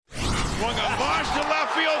swung a launch to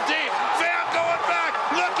left field deep. Pham going back,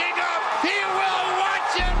 looking up. He will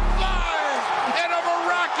watch it fly. And a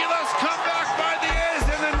miraculous comeback by the A's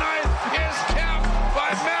in the ninth is capped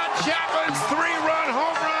by Matt Chapman's 3-run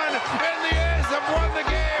home run. And the A's have won the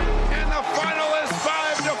game. And the final is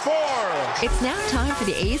 5-4. It's now time for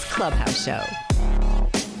the A's Clubhouse Show.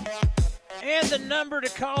 And the number to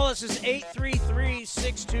call us is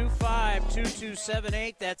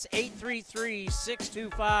 833-625-2278. That's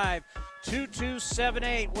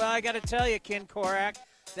 833-625-2278. Well, I got to tell you, Ken Korach,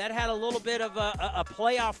 that had a little bit of a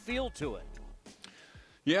playoff feel to it.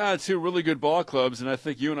 Yeah, two really good ball clubs, and I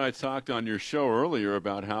think you and I talked on your show earlier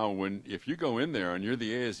about how if you go in there and you're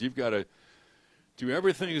the A's, you've got to do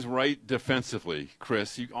everything right defensively,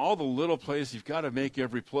 Chris. All the little plays, you've got to make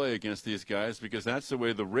every play against these guys because that's the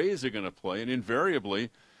way the Rays are going to play. And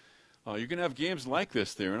invariably, you're going to have games like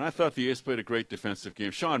this there. And I thought the A's played a great defensive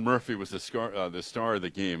game. Sean Murphy was the star of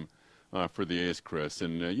the game for the A's, Chris.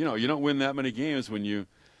 And, you don't win that many games when you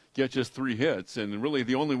get just 3 hits. And really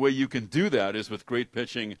the only way you can do that is with great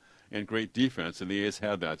pitching and great defense. And the A's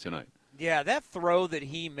had that tonight. Yeah, that throw that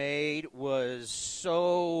he made was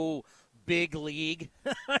so big league.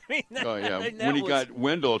 I mean, when he got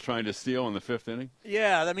Wendell trying to steal in the 5th inning.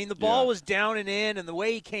 Yeah, I mean, the ball was down and in, and the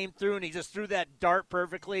way he came through, and he just threw that dart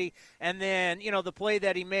perfectly. And then, the play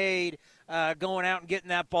that he made going out and getting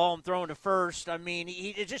that ball and throwing to first, I mean,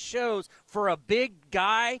 it just shows for a big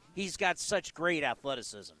guy, he's got such great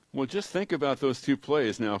athleticism. Well, just think about those 2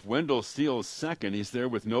 plays. Now, if Wendell steals second, he's there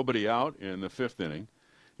with nobody out in the 5th inning.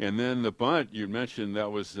 And then the bunt, you mentioned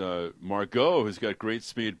that was Margot, who's got great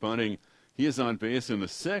speed bunting. He is on base in the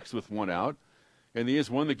 6th with 1 out, and he has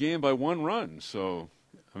won the game by 1 run. So,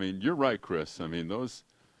 I mean, you're right, Chris. I mean, those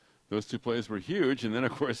 2 plays were huge, and then,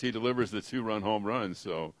 of course, he delivers the 2-run home run.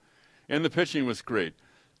 So, and the pitching was great.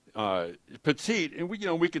 Petit, and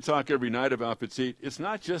we could talk every night about Petit. It's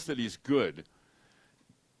not just that he's good.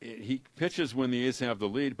 He pitches when the A's have the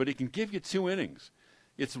lead, but he can give you 2 innings.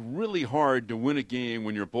 It's really hard to win a game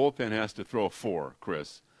when your bullpen has to throw 4,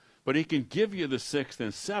 Chris. But he can give you the 6th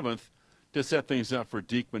and 7th to set things up for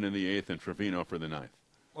Diekman in the 8th and Trevino for the 9th.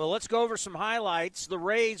 Well, let's go over some highlights. The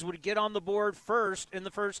Rays would get on the board first in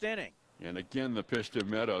the 1st inning. And again, the pitch to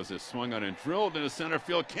Meadows is swung on and drilled into center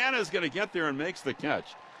field. Canna's going to get there and makes the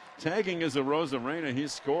catch. Tagging is Arozarena. He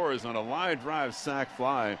scores on a line drive sac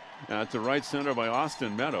fly to right center by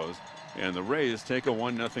Austin Meadows. And the Rays take a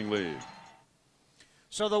 1-0 lead.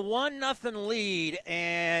 So the 1-0 lead,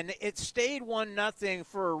 and it stayed 1-0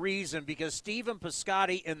 for a reason because Stephen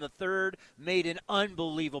Piscotty in the 3rd made an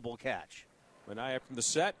unbelievable catch. Manaea from the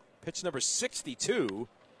set, pitch number 62,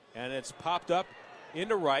 and it's popped up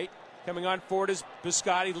into right. Coming on forward as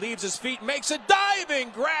Piscotty leaves his feet, makes a diving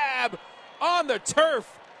grab on the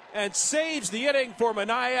turf, and saves the inning for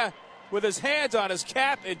Manaea with his hands on his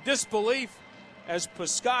cap in disbelief as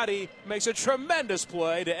Piscotty makes a tremendous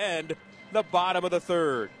play to end the bottom of the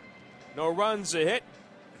 3rd. No runs, a hit,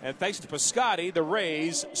 and thanks to Piscotty, the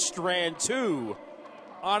Rays strand 2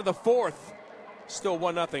 on to the 4th. Still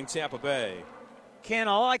 1-0 Tampa Bay. Ken,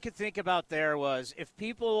 all I could think about there was if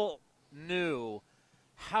people knew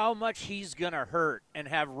how much he's going to hurt and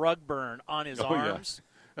have rug burn on his arms.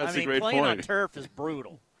 Yeah. That's a great point. Playing on turf is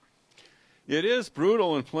brutal. It is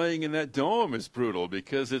brutal, and playing in that dome is brutal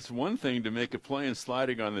because it's one thing to make a play and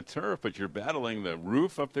sliding on the turf, but you're battling the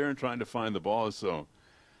roof up there and trying to find the ball. So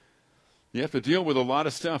you have to deal with a lot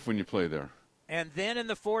of stuff when you play there. And then in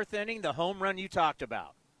the 4th inning, the home run you talked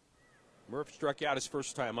about. Murph struck out his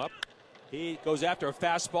first time up. He goes after a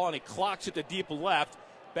fastball, and he clocks it to deep left.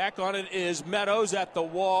 Back on it is Meadows at the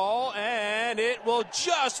wall, and it will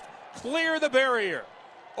just clear the barrier.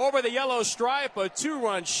 Over the yellow stripe, a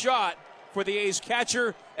 2-run shot for the A's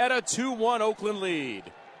catcher at a 2-1 Oakland lead.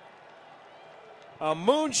 A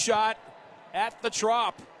moonshot at the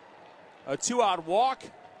Trop. A 2-out walk,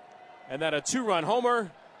 and then a 2-run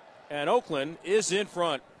homer, and Oakland is in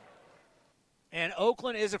front. And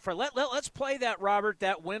Oakland is in front. Let's play that, Robert,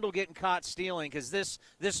 that Wendell getting caught stealing, because this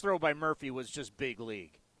throw by Murphy was just big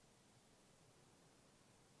league.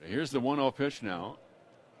 Here's the 1-0 pitch now.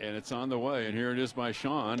 And it's on the way, and here it is by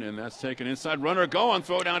Sean, and that's taken inside. Runner going,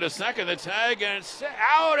 throw down to second, the tag, and it's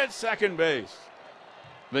out at second base.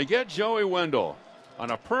 They get Joey Wendell on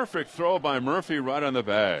a perfect throw by Murphy right on the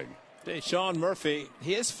bag. Sean Murphy,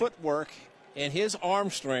 his footwork and his arm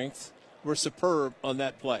strength were superb on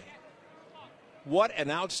that play. What an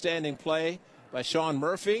outstanding play by Sean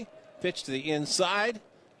Murphy. Pitch to the inside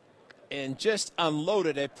and just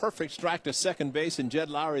unloaded a perfect strike to second base, and Jed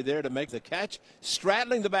Lowry there to make the catch,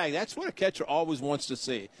 straddling the bag. That's what a catcher always wants to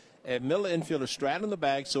see. a middle infielder straddling the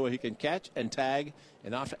bag so he can catch and tag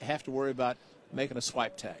and not have to worry about making a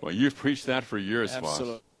swipe tag. Well, you've preached that for years,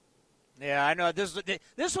 Absolutely. Foss. Yeah, I know.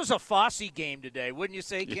 This was a Fosse game today, wouldn't you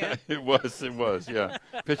say, Ken? Yeah, it was, yeah.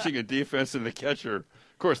 Pitching and defense and the catcher.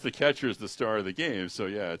 Of course, the catcher is the star of the game, so,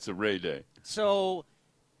 yeah, it's a Ray day. So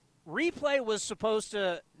replay was supposed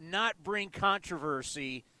to not bring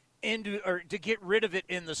controversy or to get rid of it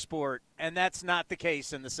in the sport, and that's not the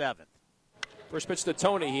case in the 7th. First pitch to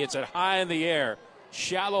Tony. He hits it high in the air.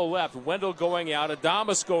 Shallow left. Wendell going out.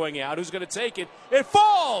 Adames going out. Who's going to take it? It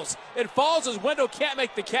falls! It falls as Wendell can't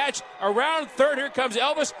make the catch. Around third, here comes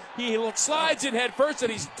Elvis. He slides in head first, and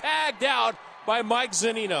he's tagged out by Mike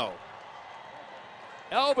Zunino.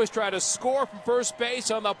 Elvis tried to score from first base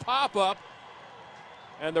on the pop-up,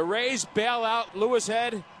 and the Rays bail out Lewis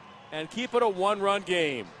Head and keep it a one-run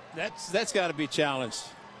game. That's got to be challenged.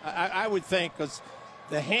 I would think, because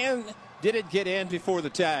the hand didn't get in before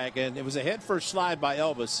the tag, and it was a head-first slide by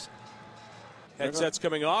Elvis. Headset's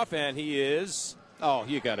coming off, and he is. Oh,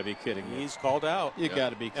 you got to be kidding me. He's called out. You got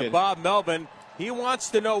to be kidding. And Bob Melvin, he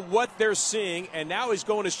wants to know what they're seeing, and now he's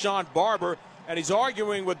going to Sean Barber, and he's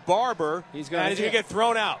arguing with Barber, and he's going to get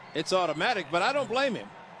thrown out. It's automatic, but I don't blame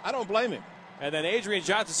him. And then Adrian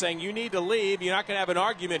Johnson saying, you need to leave. You're not going to have an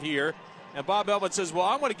argument here. And Bob Melvin says, well,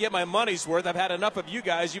 I want to get my money's worth. I've had enough of you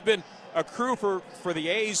guys. You've been a crew for the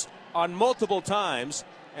A's on multiple times.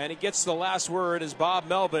 And he gets the last word as Bob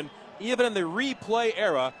Melvin, even in the replay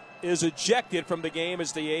era, is ejected from the game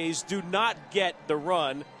as the A's do not get the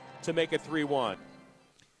run to make it 3-1.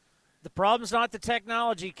 The problem's not the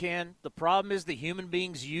technology, Ken. The problem is the human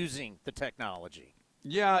beings using the technology.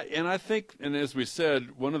 Yeah, and I think, and as we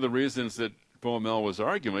said, one of the reasons that Bo Mel was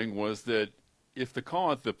arguing was that if the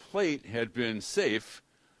call at the plate had been safe,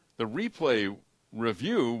 the replay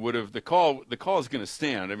review would have the call is going to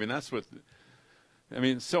stand. I mean, that's what. I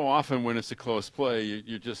mean, so often when it's a close play,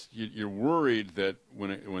 you're worried that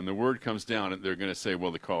when the word comes down, they're going to say,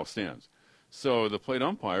 well, the call stands. So the plate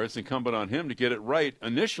umpire, it's incumbent on him to get it right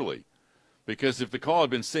initially, because if the call had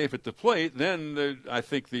been safe at the plate, then I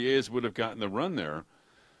think the A's would have gotten the run there.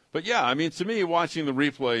 But, yeah, I mean, to me, watching the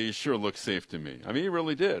replay, he sure looked safe to me. I mean, he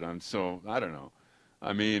really did. So, I don't know.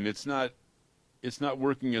 I mean, it's not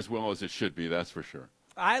working as well as it should be, that's for sure.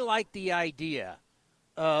 I like the idea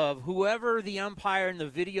of whoever the umpire and the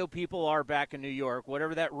video people are back in New York,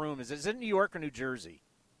 whatever that room is. Is it New York or New Jersey?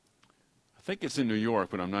 I think it's in New York,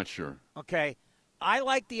 but I'm not sure. Okay. I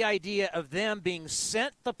like the idea of them being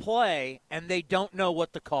sent the play and they don't know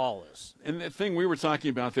what the call is. And the thing we were talking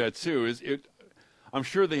about that, too, is I'm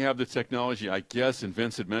sure they have the technology, I guess, and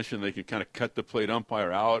Vince had mentioned they can kind of cut the plate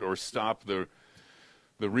umpire out or stop the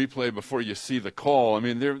replay before you see the call. I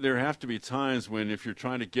mean, there have to be times when if you're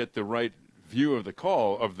trying to get the right view of the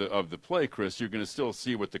call of the play, Chris, you're going to still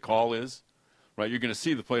see what the call is, right? You're going to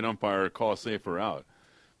see the plate umpire call safe or out.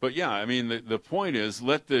 But yeah, I mean, the point is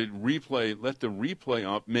let the replay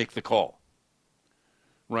ump make the call,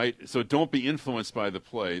 right? So don't be influenced by the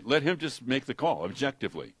play. Let him just make the call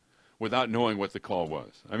objectively, without knowing what the call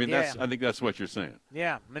was. I mean, I think that's what you're saying.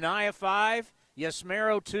 Yeah, Minaya 5,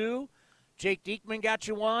 Yasmero 2, Jake Diekman got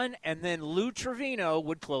you 1, and then Lou Trevino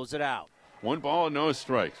would close it out. 1 ball and no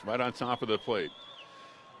strikes, right on top of the plate.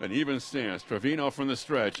 An even stance. Trevino from the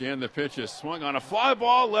stretch, and the pitch is swung on a fly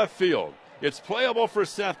ball left field. It's playable for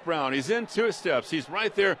Seth Brown. He's in 2 steps. He's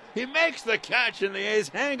right there. He makes the catch, and the A's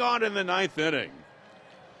hang on in the 9th inning.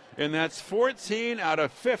 And that's 14 out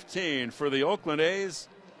of 15 for the Oakland A's.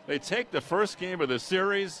 They take the first game of the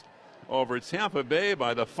series over Tampa Bay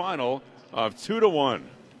by the final of 2-1.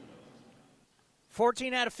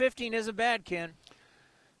 14 out of 15 isn't bad, Ken.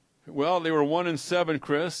 Well, they were 1-7,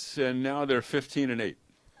 Chris, and now they're 15-8.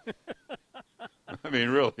 I mean,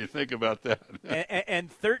 really, think about that. and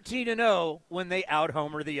 13-0 when they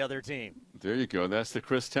out-homer the other team. There you go. That's the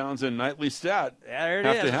Chris Townsend nightly stat. There it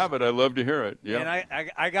is. Have to have it. I love to hear it. Yeah. And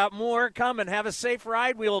I got more coming. Have a safe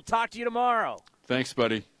ride. We will talk to you tomorrow. Thanks,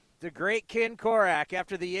 buddy. The great Ken Korak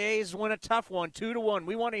after the A's win a tough one, 2-1.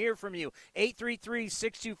 We want to hear from you.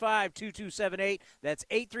 833-625-2278. That's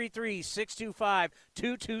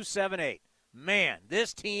 833-625-2278. Man,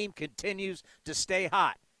 this team continues to stay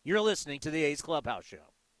hot. You're listening to the A's Clubhouse Show.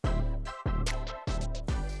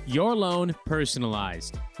 Your loan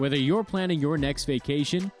personalized. Whether you're planning your next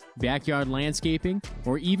vacation, backyard landscaping,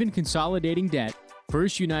 or even consolidating debt,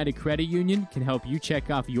 First United Credit Union can help you check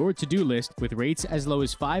off your to-do list with rates as low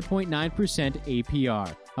as 5.9%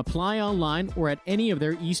 APR. Apply online or at any of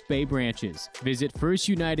their East Bay branches. Visit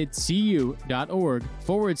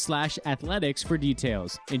firstunitedcu.org/athletics for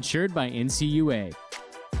details. Insured by NCUA.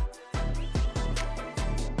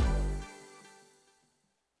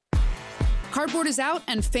 Cardboard is out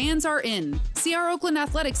and fans are in. See our Oakland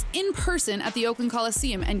Athletics in person at the Oakland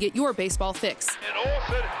Coliseum and get your baseball fix. And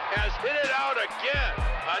Olsen has hit it out again.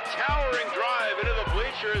 A towering drive into the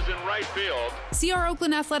bleachers in right field. See our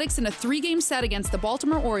Oakland Athletics in a 3-game set against the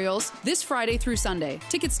Baltimore Orioles this Friday through Sunday.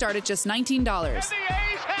 Tickets start at just $19. And the A's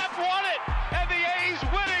have won it. And the A's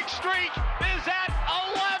winning streak is at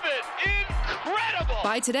 11. Incredible.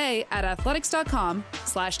 Buy today at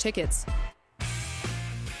athletics.com/tickets.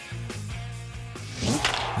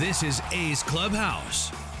 This is A's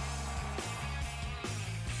Clubhouse.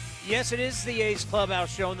 Yes, it is the A's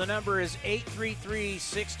Clubhouse Show, and the number is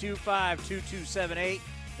 833-625-2278.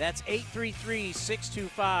 That's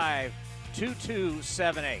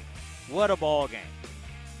 833-625-2278. What a ball game.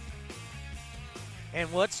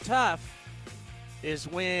 And what's tough is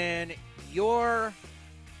when your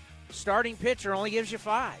starting pitcher only gives you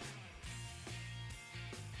 5.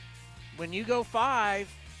 When you go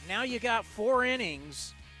 5, now you got 4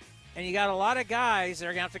 innings, and you got a lot of guys that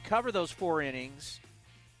are going to have to cover those 4 innings.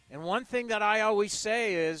 And one thing that I always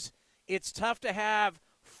say is it's tough to have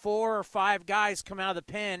 4 or 5 guys come out of the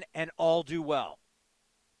pen and all do well.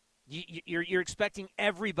 You're expecting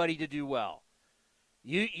everybody to do well.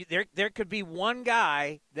 There could be one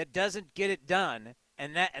guy that doesn't get it done,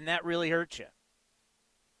 and that really hurts you.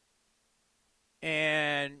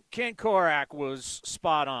 And Ken Korak was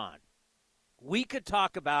spot on. We could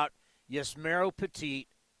talk about Yusmeiro Petit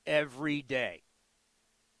every day.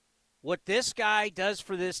 What this guy does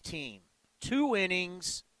for this team, 2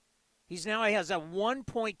 innings, he has a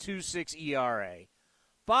 1.26 ERA.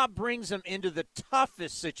 Bob brings him into the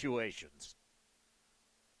toughest situations.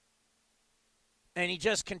 And he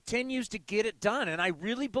just continues to get it done. And I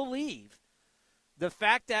really believe the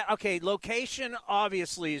fact that, location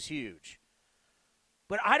obviously is huge.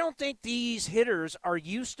 But I don't think these hitters are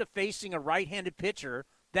used to facing a right-handed pitcher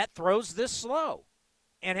that throws this slow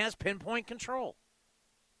and has pinpoint control.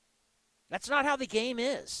 That's not how the game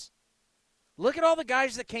is. Look at all the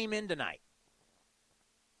guys that came in tonight.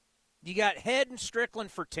 You got Head and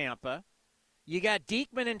Strickland for Tampa. You got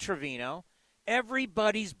Diekman and Trevino.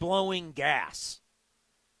 Everybody's blowing gas.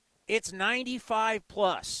 It's 95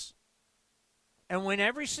 plus. And when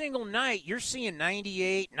every single night you're seeing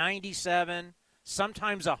 98, 97,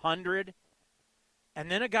 sometimes 100,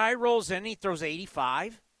 and then a guy rolls in and he throws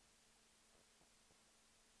 85.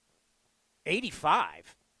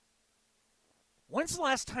 85? When's the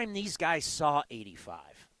last time these guys saw 85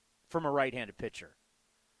 from a right-handed pitcher?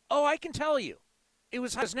 Oh, I can tell you. It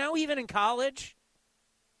was now even in college,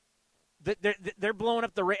 they're blowing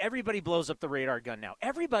up everybody blows up the radar gun now.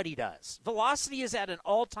 Everybody does. Velocity is at an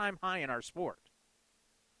all-time high in our sport.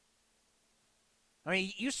 I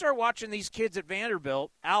mean, you start watching these kids at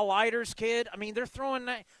Vanderbilt, Al Leiter's kid, they're throwing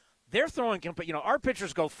our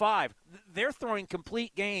pitchers go 5. They're throwing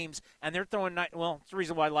complete games, and they're throwing, it's the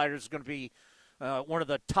reason why Leiter's going to be one of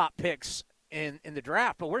the top picks in the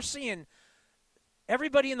draft. But we're seeing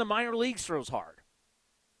everybody in the minor leagues throws hard.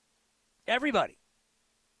 Everybody.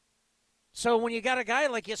 So when you got a guy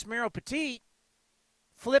like Yusmeiro Petit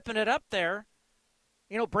flipping it up there,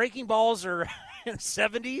 breaking balls are in the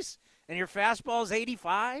 70s and your fastball is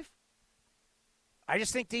 85, I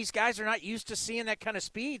just think these guys are not used to seeing that kind of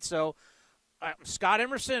speed. So Scott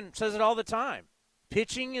Emerson says it all the time.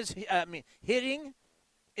 Hitting is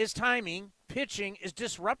timing. Pitching is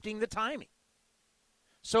disrupting the timing.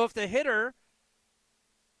 So if the hitter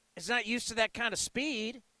is not used to that kind of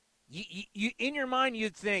speed, you in your mind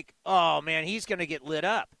you'd think, oh, man, he's going to get lit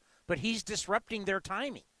up. But he's disrupting their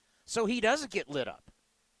timing. So he doesn't get lit up.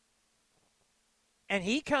 And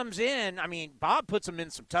he comes in, Bob puts him in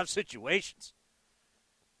some tough situations.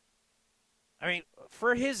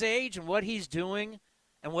 For his age and what he's doing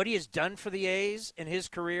and what he has done for the A's in his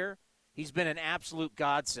career, he's been an absolute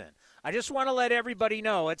godsend. I just want to let everybody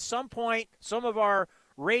know, at some point, some of our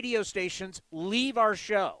radio stations leave our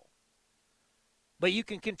show. But you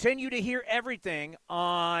can continue to hear everything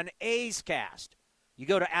on A's Cast. You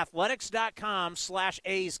go to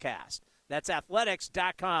athletics.com/A's Cast. That's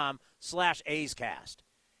athletics.com/A's Cast.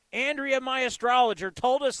 Andrea, my astrologer,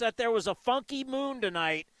 told us that there was a funky moon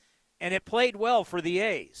tonight, and it played well for the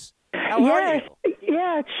A's. How are you?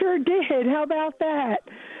 Yeah, it sure did. How about that?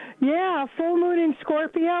 Yeah, full moon in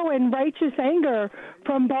Scorpio and righteous anger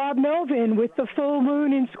from Bob Melvin with the full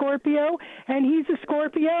moon in Scorpio, and he's a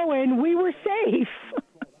Scorpio, and we were safe.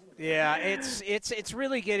 Yeah, it's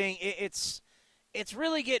really getting it's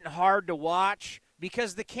really getting hard to watch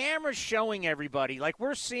because the camera's showing everybody. Like,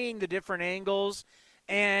 we're seeing the different angles,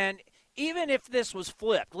 and even if this was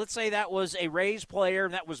flipped, let's say that was a Rays player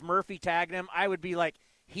and that was Murphy tagging him, I would be like,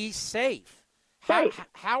 he's safe. Right.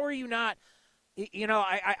 How are you not?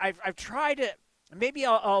 I've tried to. Maybe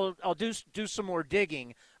I'll do some more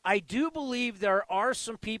digging. I do believe there are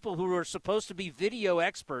some people who are supposed to be video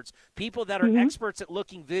experts, people that are experts at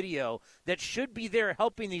looking video, that should be there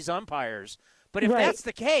helping these umpires. But if that's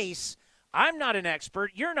the case, I'm not an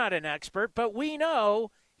expert, you're not an expert, but we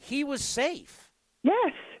know he was safe.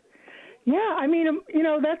 Yes. Yeah, I mean,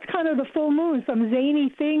 that's kind of the full moon. Some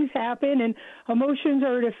zany things happen, and emotions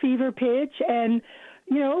are at a fever pitch. And,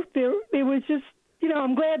 it was just,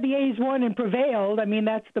 I'm glad the A's won and prevailed. I mean,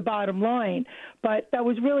 that's the bottom line. But that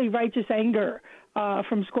was really righteous anger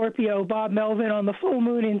from Scorpio, Bob Melvin, on the full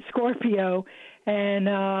moon in Scorpio. And,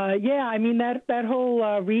 I mean, that whole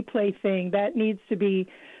replay thing, that needs to be,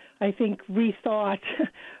 I think, rethought.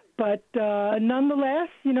 But nonetheless,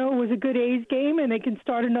 it was a good A's game, and they can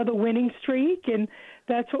start another winning streak, and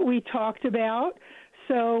that's what we talked about.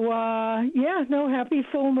 So, happy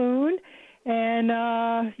full moon. And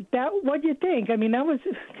what'd you think? I mean, that was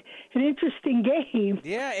an interesting game.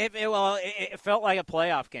 Yeah, it felt like a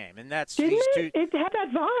playoff game, and that's Didn't these it? It had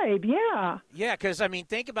that vibe, yeah. Yeah, because I mean,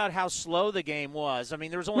 think about how slow the game was. I mean,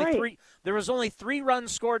 there was only three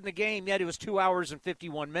runs scored in the game, yet it was 2 hours and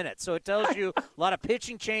 51 minutes. So it tells you a lot of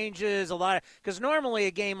pitching changes, because normally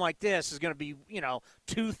a game like this is going to be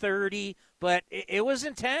 2:30. But it was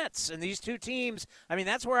intense, and these two teams, I mean,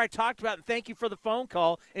 that's where I talked about, and thank you for the phone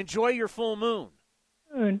call, enjoy your full moon.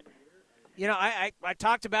 I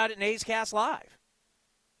talked about it in A's Cast Live.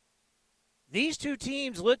 These two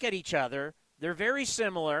teams look at each other, they're very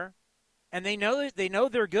similar, and they know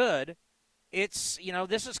they're good. It's,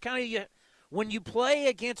 this is kind of, when you play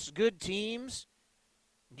against good teams,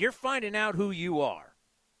 you're finding out who you are.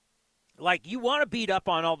 Like, you want to beat up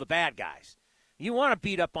on all the bad guys. You want to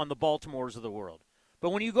beat up on the Baltimores of the world. But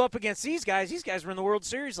when you go up against these guys were in the World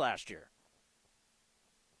Series last year.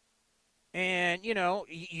 And,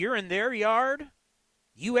 you're in their yard.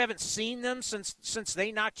 You haven't seen them since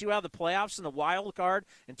they knocked you out of the playoffs in the wild card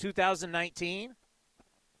in 2019.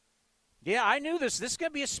 Yeah, I knew this. This is going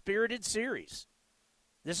to be a spirited series.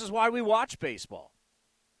 This is why we watch baseball.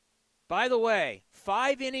 By the way,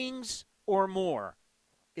 5 innings or more.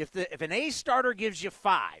 If an A starter gives you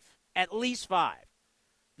 5, at least 5,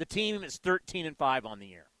 the team is 13-5 on the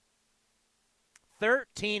year.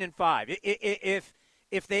 13-5.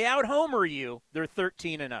 If they out-homer you, they're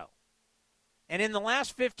 13-0. And in the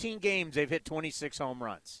last 15 games, they've hit 26 home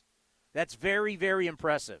runs. That's very, very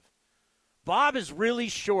impressive. Bob is really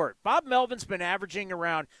short. Bob Melvin's been averaging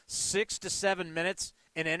around 6 to 7 minutes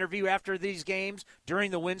an interview after these games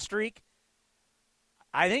during the win streak.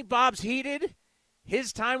 I think Bob's heated.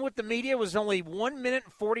 His time with the media was only 1 minute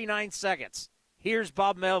and 49 seconds. Here's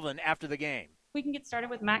Bob Melvin after the game. We can get started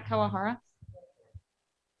with Matt Kawahara.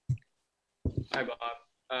 Hi, Bob.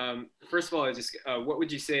 First of all, what can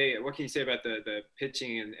you say about the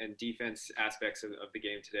pitching and defense aspects of the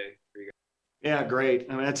game today for you guys? Yeah, great.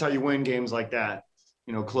 I mean, that's how you win games like that.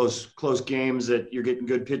 Close games that you're getting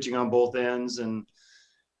good pitching on both ends. And,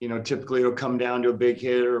 typically it'll come down to a big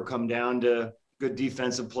hit or come down to good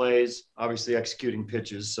defensive plays, obviously executing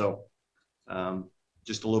pitches. So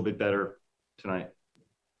just a little bit better tonight.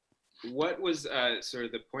 What was sort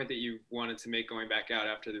of the point that you wanted to make going back out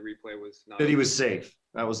after the replay was not? That he was safe.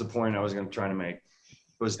 That was the point I was going to try to make. It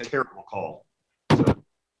was a terrible call. So,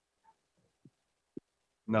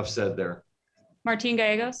 enough said there. Martin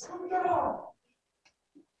Gallegos.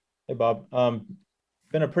 Hey, Bob.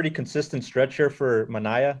 Been a pretty consistent stretch here for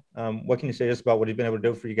Minaya. What can you say just about what he's been able to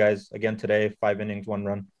do for you guys again today? 5 innings, 1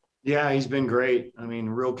 run. Yeah, he's been great. I mean,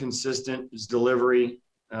 real consistent. His delivery,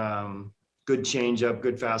 good changeup,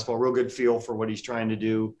 good fastball, real good feel for what he's trying to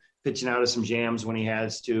do. Pitching out of some jams when he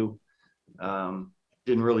has to.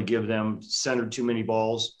 Didn't really give them centered too many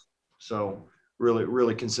balls. So really,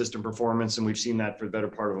 really consistent performance, and we've seen that for the better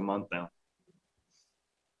part of a month now.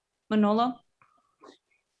 Manolo.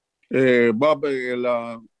 Bob,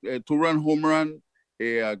 a 2-run home run,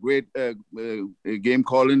 a great game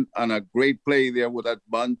calling, and a great play there with that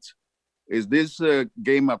bunt. Is this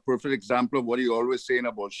game a perfect example of what you're always saying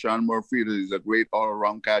about Sean Murphy, that he's a great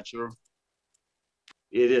all-around catcher?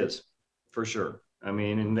 It is, for sure. I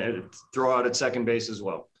mean, and throw out at second base as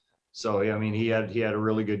well. So, yeah, I mean, he had a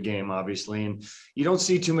really good game, obviously. And you don't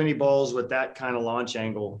see too many balls with that kind of launch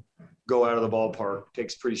angle go out of the ballpark.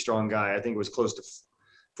 Takes a pretty strong guy. I think it was close to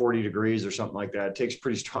 40 degrees or something like that. It takes a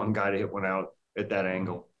pretty strong guy to hit one out at that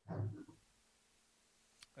angle.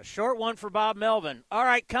 A short one for Bob Melvin. All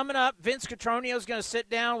right, coming up, Vince Cotroneo is going to sit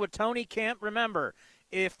down with Tony Kemp. Remember,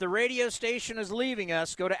 if the radio station is leaving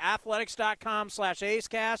us, go to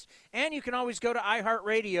athletics.com/acecast, and you can always go to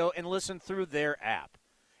iHeartRadio and listen through their app.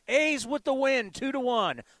 A's with the win,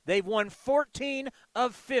 2-1. They've won 14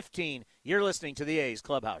 of 15. You're listening to the A's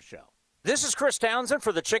Clubhouse Show. This is Chris Townsend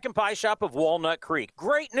for the Chicken Pie Shop of Walnut Creek.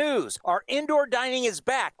 Great news! Our indoor dining is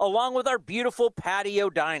back, along with our beautiful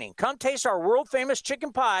patio dining. Come taste our world-famous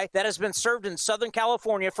chicken pie that has been served in Southern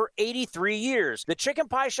California for 83 years. The Chicken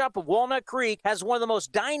Pie Shop of Walnut Creek has one of the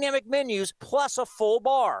most dynamic menus, plus a full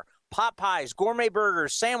bar. Pot pies, gourmet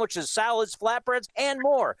burgers, sandwiches, salads, flatbreads, and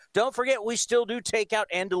more. Don't forget, we still do takeout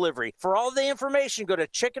and delivery. For all the information, go to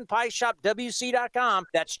chickenpieshopwc.com.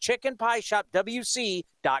 That's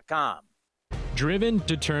chickenpieshopwc.com. Driven,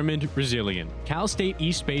 determined, resilient. Cal State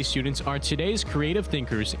East Bay students are today's creative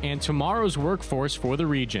thinkers and tomorrow's workforce for the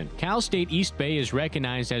region. Cal State East Bay is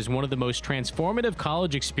recognized as one of the most transformative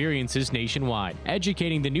college experiences nationwide,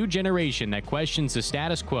 educating the new generation that questions the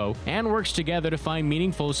status quo and works together to find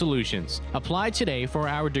meaningful solutions. Apply today for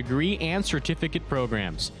our degree and certificate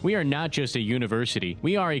programs. We are not just a university,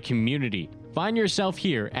 we are a community. Find yourself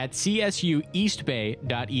here at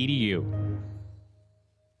csueastbay.edu.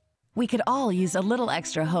 We could all use a little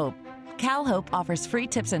extra hope. CalHope offers free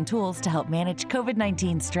tips and tools to help manage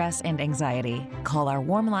COVID-19 stress and anxiety. Call our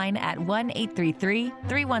warm line at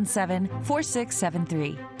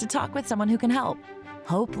 1-833-317-4673 to talk with someone who can help.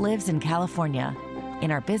 Hope lives in California, in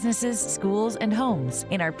our businesses, schools, and homes,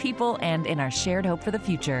 in our people, and in our shared hope for the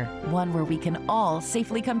future, one where we can all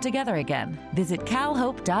safely come together again. Visit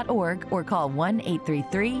calhope.org or call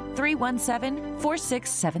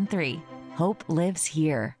 1-833-317-4673. Hope lives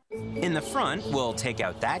here. In the front, we'll take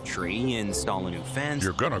out that tree, install a new fence.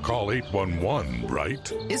 You're gonna call 811,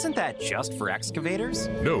 right? Isn't that just for excavators?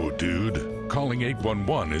 No, dude. Calling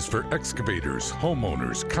 811 is for excavators,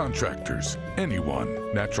 homeowners, contractors,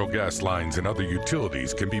 anyone. Natural gas lines and other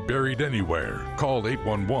utilities can be buried anywhere. Call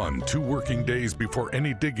 811 2 working days before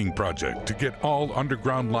any digging project to get all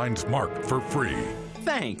underground lines marked for free.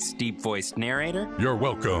 Thanks, deep-voiced narrator. You're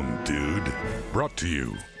welcome, dude. Brought to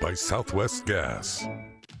you by Southwest Gas.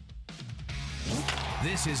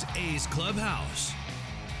 This is A's Clubhouse.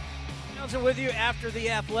 Johnson with you after the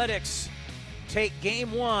Athletics take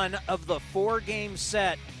game one of the 4-game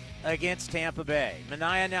set against Tampa Bay.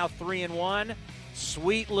 Manaea now 3-1.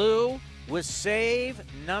 Sweet Lou with save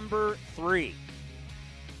number 3.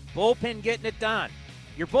 Bullpen getting it done.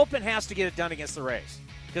 Your bullpen has to get it done against the Rays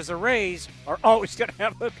because the Rays are always going to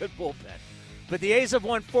have a good bullpen. But the A's have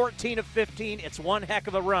won 14 of 15. It's one heck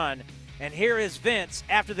of a run. And here is Vince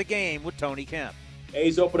after the game with Tony Kemp.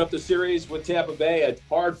 A's open up the series with Tampa Bay, a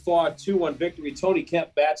hard-fought 2-1 victory. Tony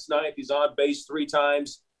Kemp bats ninth. He's on base 3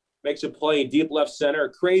 times, makes a play in deep left center. A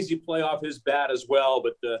crazy play off his bat as well,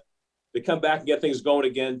 but to come back and get things going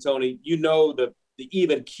again, Tony, you know the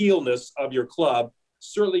even keelness of your club.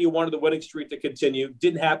 Certainly you wanted the winning streak to continue.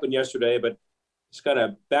 Didn't happen yesterday, but it's kind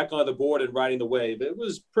of back on the board and riding the wave. It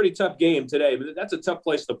was a pretty tough game today, but that's a tough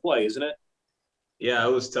place to play, isn't it? Yeah,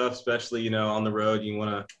 it was tough, especially, on the road. We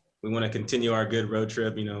want to continue our good road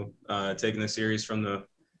trip, taking the series from the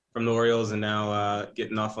Orioles and now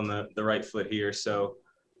getting off on the right foot here. So,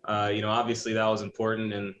 obviously that was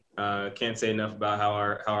important, and can't say enough about how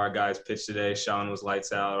our guys pitched today. Sean was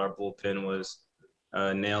lights out. Our bullpen was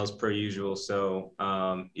nails per usual. So,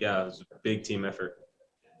 it was a big team effort.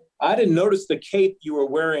 I didn't notice the cape you were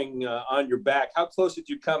wearing on your back. How close did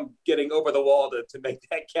you come getting over the wall to make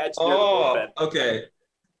that catch near the bullpen? Okay.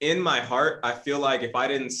 In my heart, I feel like if I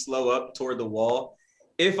didn't slow up toward the wall,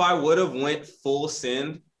 if I would have went full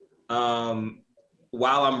send while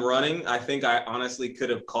I'm running, I think I honestly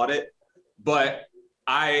could have caught it. But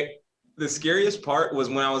the scariest part was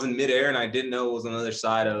when I was in midair and I didn't know it was on the other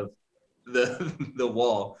side of the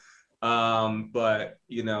wall. But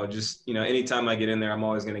anytime I get in there, I'm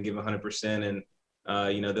always going to give 100%. And,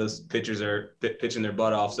 those pitchers are pitching their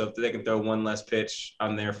butt off. So if they can throw one less pitch,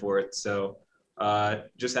 I'm there for it. So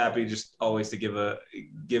just happy just always to give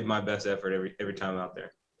my best effort every time out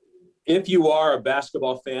there. If you are a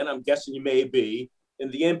basketball fan, I'm guessing you may be, in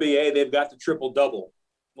the NBA, they've got the triple-double.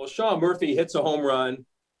 Well, Sean Murphy hits a home run,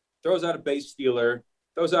 throws out a base stealer,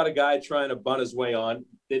 throws out a guy trying to bunt his way on.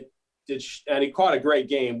 And he caught a great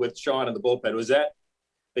game with Sean in the bullpen. Was that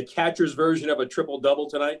the catcher's version of a triple-double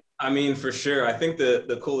tonight? I mean, for sure. I think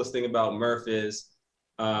the coolest thing about Murph is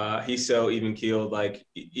he's so even-keeled,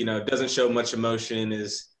 doesn't show much emotion,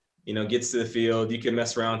 gets to the field. You can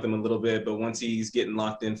mess around with him a little bit, but once he's getting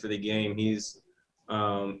locked in for the game, he's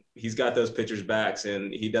got those pitchers' backs,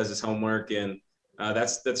 and he does his homework. And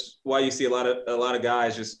that's why you see a lot of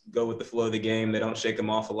guys just go with the flow of the game. They don't shake him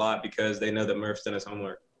off a lot because they know that Murph's done his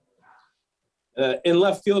homework. In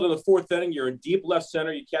left field in the 4th inning, you're in deep left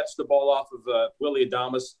center. You catch the ball off of Willy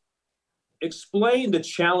Adames. explain the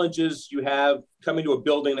challenges you have coming to a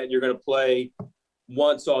building that you're going to play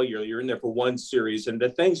once all year. You're in there for one series, and the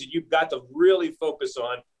things that you've got to really focus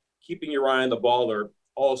on, keeping your eye on the ball, or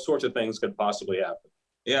all sorts of things could possibly happen.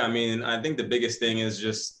 Yeah, I mean, I think the biggest thing is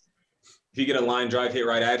just if you get a line drive hit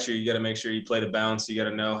right at you, you got to make sure you play the bounce. You got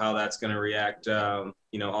to know how that's going to react,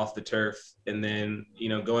 off the turf. And then,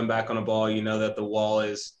 going back on a ball, that the wall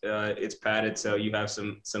is it's padded, so you have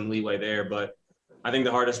some leeway there. But I think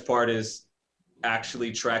the hardest part is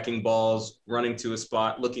actually tracking balls, running to a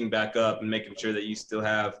spot, looking back up, and making sure that you still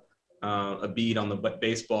have a bead on the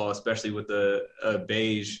baseball, especially with the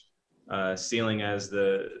beige ceiling as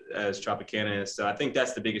Tropicana is. So I think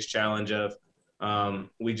that's the biggest challenge of.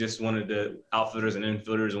 We just wanted to outfielders and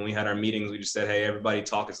infielders. When we had our meetings, we just said, hey, everybody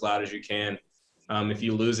talk as loud as you can. If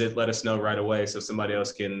you lose it, let us know right away so somebody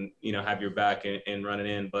else can, have your back and run it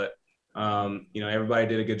in. But, everybody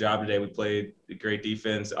did a good job today. We played a great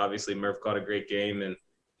defense. Obviously, Murph caught a great game. And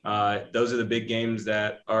those are the big games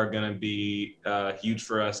that are going to be huge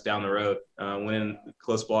for us down the road. Winning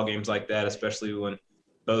close ball games like that, especially when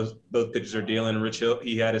both pitchers are dealing. Rich Hill,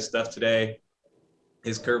 he had his stuff today.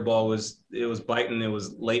 His curveball was biting. It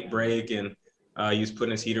was late break, and he was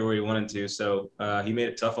putting his heater where he wanted to. So he made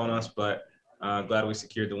it tough on us, but glad we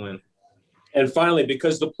secured the win. And finally,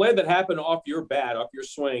 because the play that happened off your bat, off your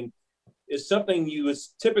swing, is something you would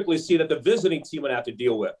typically see that the visiting team would have to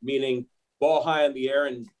deal with, meaning ball high in the air,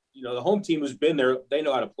 and the home team who's been there, they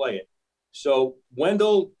know how to play it. So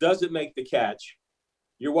Wendell doesn't make the catch.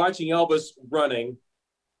 You're watching Elvis running.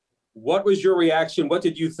 What was your reaction? What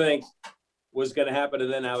did you think was going to happen,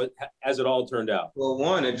 and then as it all turned out? Well,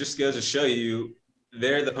 one, it just goes to show you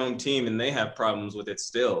they're the home team and they have problems with it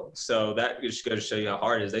still. So that just goes to show you how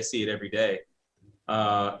hard it is. They see it every day.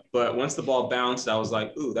 But once the ball bounced, I was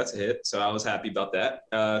like, ooh, that's a hit. So I was happy about that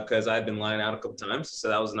because I had been lining out a couple times. So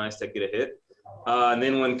that was nice to get a hit. And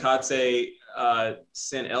then when Kotsay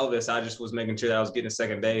sent Elvis, I just was making sure that I was getting a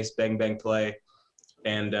second base, bang, bang play.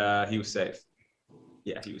 And he was safe.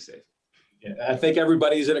 Yeah, he was safe. Yeah, I think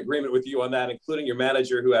everybody's in agreement with you on that, including your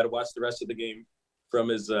manager, who had to watch the rest of the game from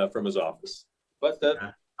his office. But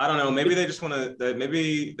I don't know. Maybe they just want to.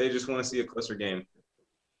 Maybe they just want to see a closer game.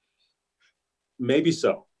 Maybe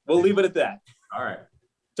so. We'll leave it at that. All right.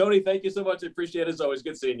 Tony, thank you so much. I appreciate it. It's always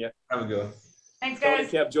good seeing you. Have a good one. Thanks, guys. Tony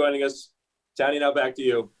Kemp joining us. Tony, now back to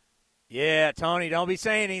you. Yeah, Tony, don't be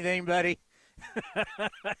saying anything, buddy.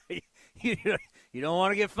 you don't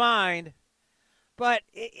want to get fined. But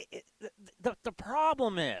the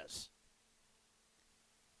problem is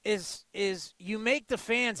you make the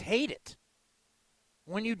fans hate it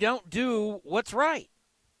when you don't do what's right.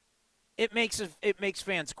 It makes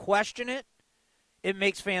fans question it. It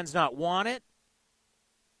makes fans not want it.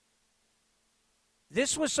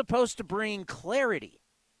 This was supposed to bring clarity.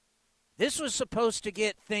 This was supposed to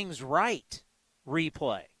get things right.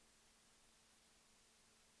 Replay.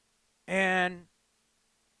 And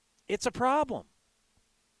it's a problem.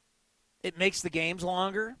 It makes the games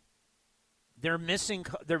longer. They're missing.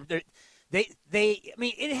 I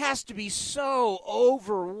mean, it has to be so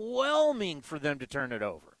overwhelming for them to turn it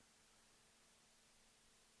over.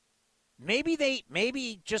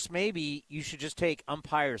 Just maybe, you should just take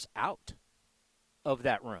umpires out of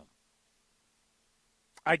that room.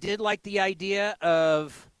 I did like the idea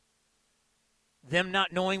of them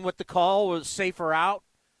not knowing what the call was, safe or out,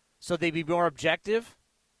 so they'd be more objective.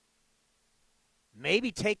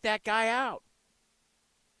 Maybe take that guy out.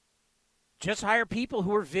 Just hire people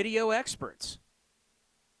who are video experts,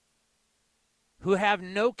 who have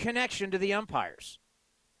no connection to the umpires.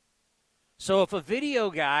 So if a video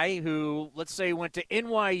guy who, let's say, went to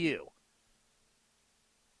NYU,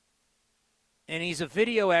 and he's a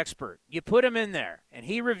video expert, you put him in there, and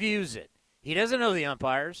he reviews it. He doesn't know the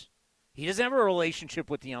umpires. He doesn't have a relationship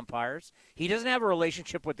with the umpires. He doesn't have a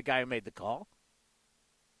relationship with the guy who made the call.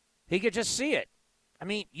 He could just see it. I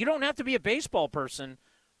mean, you don't have to be a baseball person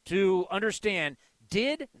to understand,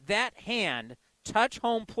 did that hand touch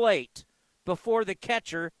home plate before the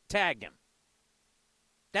catcher tagged him?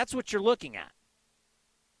 That's what you're looking at.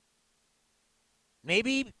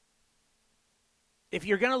 Maybe if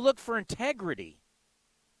you're going to look for integrity,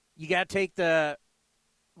 you got to take the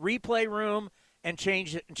replay room and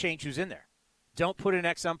change who's in there. Don't put an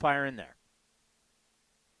ex-umpire in there.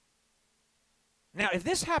 Now, if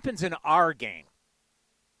this happens in our game,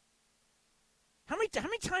 how many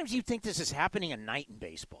times do you think this is happening a night in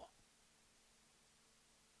baseball?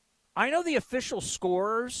 I know the official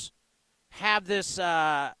scorers have this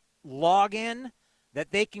login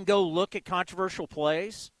that they can go look at controversial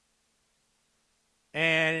plays.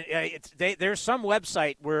 And there's some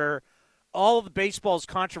website where all of baseball's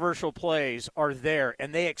controversial plays are there,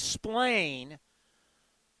 and they explain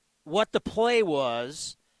what the play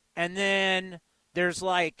was, and then there's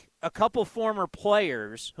like a couple former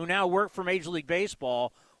players who now work for Major League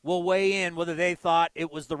Baseball will weigh in whether they thought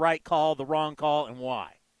it was the right call, the wrong call, and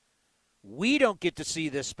why. We don't get to see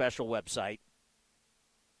this special website.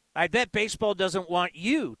 I bet baseball doesn't want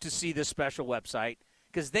you to see this special website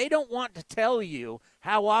because they don't want to tell you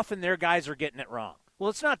how often their guys are getting it wrong. Well,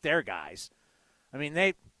 it's not their guys. I mean,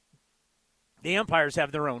 the umpires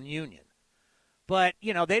have their own union. But,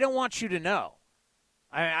 you know, they don't want you to know.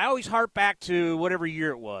 I always harp back to whatever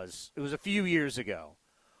year it was. It was a few years ago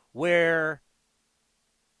where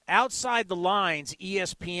Outside the Lines,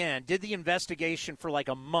 ESPN, did the investigation for like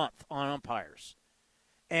a month on umpires.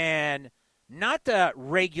 And not the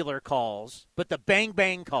regular calls, but the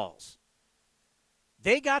bang-bang calls.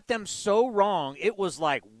 They got them so wrong, it was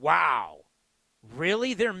like, wow,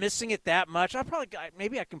 really? They're missing it that much?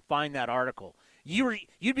 Maybe I can find that article.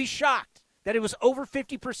 You'd be shocked that it was over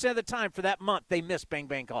 50% of the time for that month they missed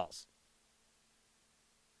bang-bang calls.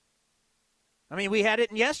 I mean, we had it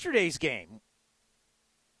in yesterday's game.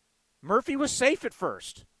 Murphy was safe at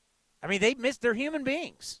first. I mean, they missed. They're human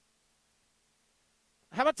beings.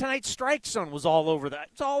 How about tonight's strike zone was all over that?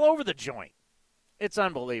 It's all over the joint. It's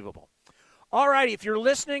unbelievable. All right, if you're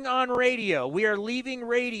listening on radio, we are leaving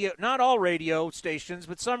radio, not all radio stations,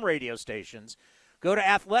 but some radio stations. Go to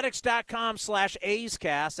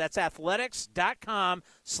athletics.com/A'sCast. That's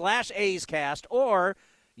athletics.com/A'sCast. Or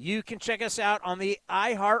you can check us out on the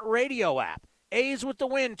iHeartRadio app. A's with the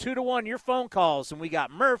win, 2-1, your phone calls. And we got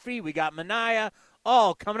Murphy, we got Mania,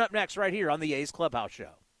 all coming up next right here on the A's Clubhouse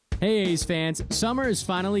Show. Hey A's fans, summer is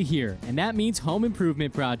finally here, and that means home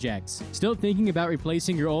improvement projects. Still thinking about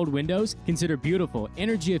replacing your old windows? Consider beautiful,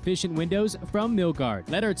 energy-efficient windows from Milgard.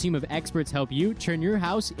 Let our team of experts help you turn your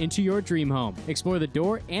house into your dream home. Explore the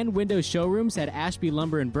door and window showrooms at Ashby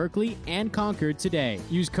Lumber in Berkeley and Concord today.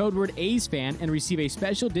 Use code word A'sFan and receive a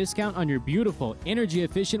special discount on your beautiful,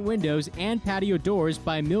 energy-efficient windows and patio doors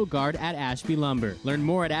by Milgard at Ashby Lumber. Learn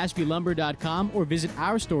more at ashbylumber.com or visit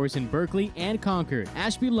our stores in Berkeley and Concord.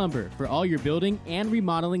 Ashby Lumber, for all your building and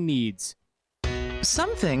remodeling needs.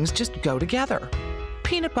 Some things just go together.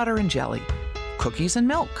 Peanut butter and jelly, cookies and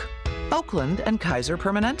milk, Oakland and Kaiser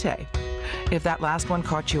Permanente. If that last one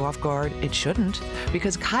caught you off guard, it shouldn't,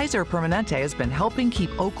 because Kaiser Permanente has been helping keep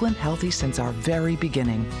Oakland healthy since our very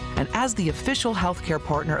beginning. And as the official healthcare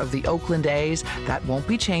partner of the Oakland A's, that won't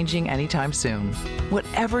be changing anytime soon.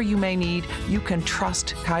 Whatever you may need, you can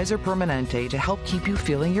trust Kaiser Permanente to help keep you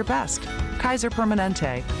feeling your best. Kaiser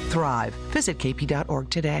Permanente. Thrive. Visit kp.org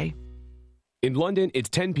today. In London, it's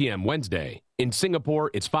 10 p.m. Wednesday. In Singapore,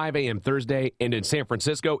 it's 5 a.m. Thursday. And in San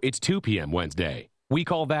Francisco, it's 2 p.m. Wednesday. We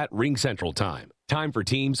call that Ring Central Time. Time for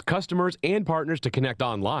teams, customers, and partners to connect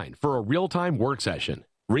online for a real-time work session.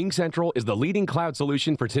 Ring Central is the leading cloud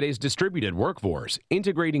solution for today's distributed workforce,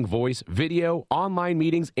 integrating voice, video, online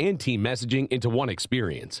meetings, and team messaging into one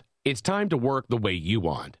experience. It's time to work the way you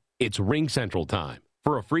want. It's Ring Central Time.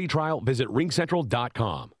 For a free trial, visit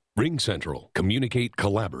ringcentral.com. Ring Central. Communicate,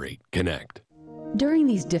 collaborate, connect. During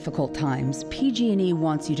these difficult times, PG&E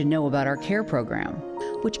wants you to know about our CARE program,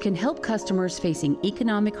 which can help customers facing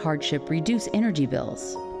economic hardship reduce energy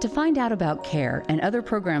bills. To find out about CARE and other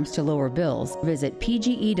programs to lower bills, visit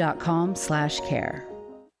pge.com/care.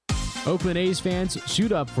 Oakland A's fans,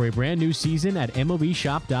 suit up for a brand new season at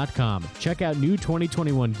MLBshop.com. Check out new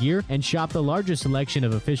 2021 gear and shop the largest selection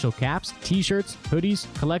of official caps, t-shirts, hoodies,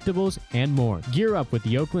 collectibles, and more. Gear up with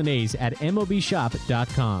the Oakland A's at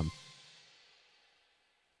MLBshop.com.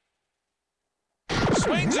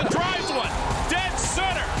 Swings and drives one. Dead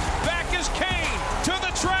center. Back is Kane to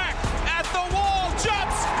the track. At the wall.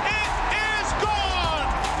 Jumps. It is gone.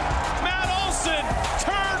 Matt Olson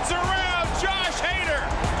turns around Josh Hader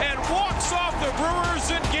and walks off the Brewers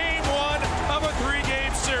in game one of a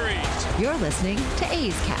 3-game series. You're listening to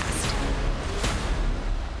A's Cast.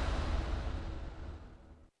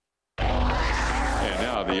 And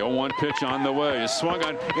now the 0-1 pitch on the way is swung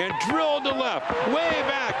on and drilled to left, way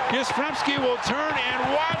back. Yastrzemski will turn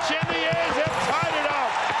and watch, and the A's have tied it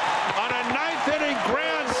up on a 9th-inning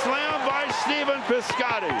grand slam by Stephen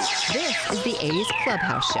Piscotty. This is the A's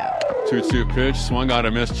Clubhouse Show. 2-2 pitch, swung on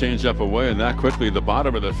a missed changeup away, and that quickly the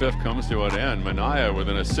bottom of the 5th comes to an end. Mania with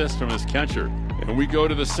an assist from his catcher. And we go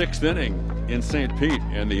to the 6th inning in St. Pete,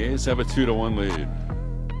 and the A's have a 2-1 lead.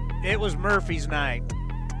 It was Murphy's night.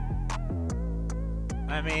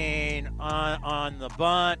 I mean, on the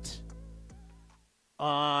bunt,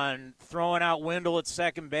 on throwing out Wendell at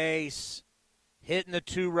second base, hitting the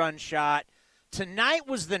 2-run shot. Tonight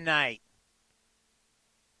was the night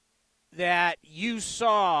that you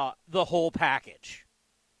saw the whole package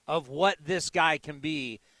of what this guy can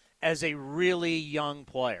be as a really young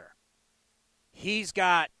player. He's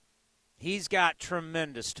got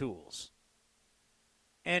tremendous tools.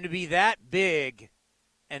 And to be that big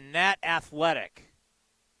and that athletic,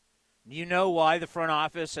 you know why the front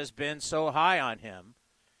office has been so high on him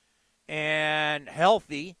and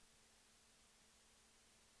healthy.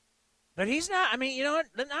 But he's not, I mean, you know what,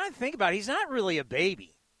 now I think about it, he's not really a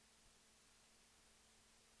baby.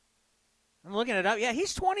 I'm looking it up. Yeah,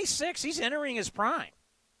 he's 26. He's entering his prime.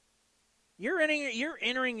 You're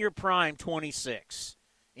entering your prime 26.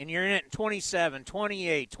 And you're in it 27,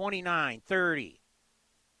 28, 29, 30.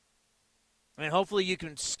 I mean, hopefully you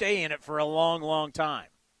can stay in it for a long, long time.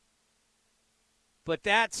 But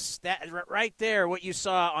that's that right there, what you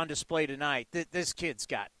saw on display tonight. This kid's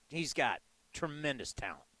he's got tremendous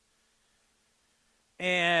talent.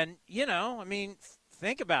 And, you know, I mean,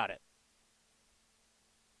 think about it.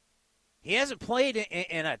 He hasn't played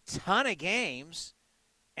in a ton of games,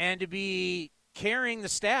 and to be carrying the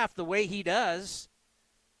staff the way he does,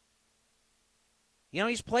 you know,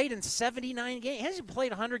 he's played in 79 games. He hasn't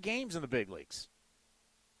played 100 games in the big leagues.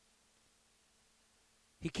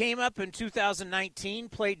 He came up in 2019,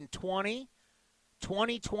 played in 20.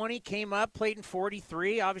 2020 came up, played in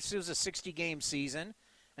 43. Obviously, it was a 60-game season.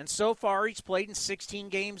 And so far, he's played in 16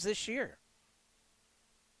 games this year.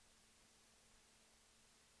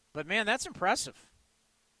 But, man, that's impressive.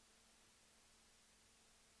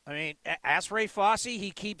 I mean, ask Ray Fosse.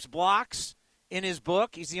 He keeps blocks in his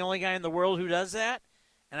book. He's the only guy in the world who does that.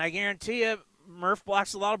 And I guarantee you, Murph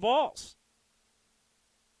blocks a lot of balls.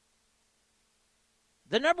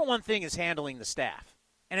 The number one thing is handling the staff.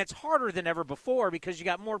 And it's harder than ever before because you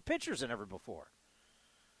got more pitchers than ever before.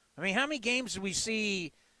 I mean, how many games do we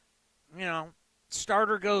see, you know,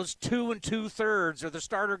 starter goes 2 2/3 or the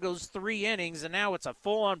starter goes 3 innings, and now it's a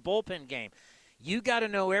full-on bullpen game. You got to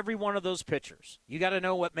know every one of those pitchers. You got to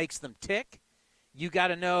know what makes them tick. You got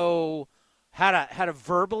to know how to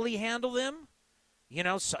verbally handle them. You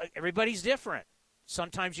know, so everybody's different.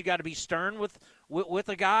 Sometimes you got to be stern with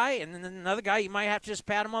a guy, and then another guy you might have to just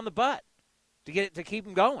pat him on the butt to keep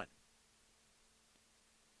him going.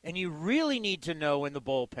 And you really need to know in the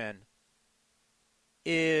bullpen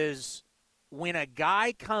is when a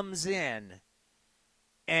guy comes in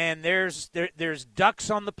and there's ducks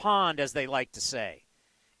on the pond, as they like to say,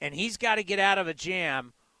 and he's got to get out of a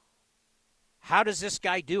jam, how does this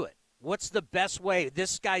guy do it? What's the best way?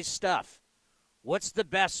 This guy's stuff. What's the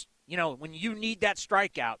best, you know, when you need that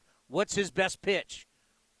strikeout, what's his best pitch?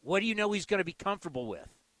 What do you know he's going to be comfortable with?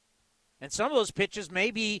 And some of those pitches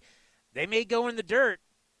they may go in the dirt,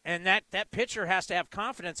 and that pitcher has to have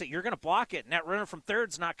confidence that you're going to block it, and that runner from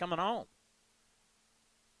third's not coming home.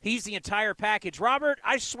 He's the entire package. Robert,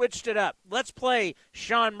 I switched it up. Let's play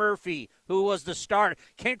Sean Murphy, who was the star.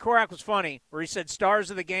 Ken Korak was funny, where he said stars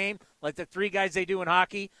of the game, like the 3 guys they do in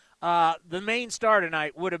hockey. The main star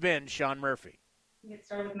tonight would have been Sean Murphy. We get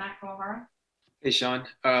started with Matt Kawahara. Hey, Sean.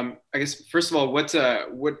 I guess, first of all, what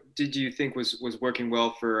did you think was working well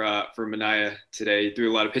for Manaea today? He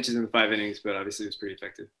threw a lot of pitches in the 5 innings, but obviously it was pretty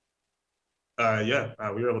effective. We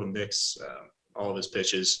were able to mix all of his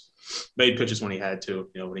pitches. Made pitches when he had to.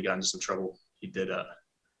 You know, when he got into some trouble, he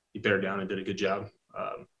bared down and did a good job.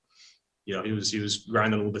 You know, he was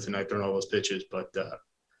grinding a little bit tonight, throwing all those pitches, but you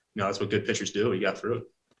know, that's what good pitchers do. He got through it.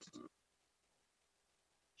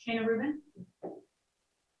 Shayna Rubin.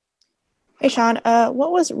 Hey, Sean.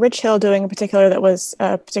 What was Rich Hill doing in particular that was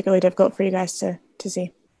particularly difficult for you guys to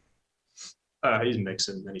see? He's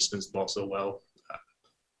mixing and he spins the ball so well.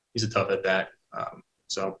 He's a tough at bat.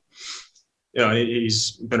 So, you know,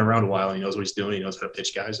 he's been around a while and he knows what he's doing. He knows how to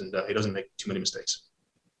pitch guys, and he doesn't make too many mistakes.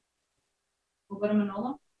 Roberto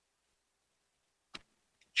Manolo.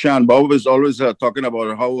 Sean, Bob is always talking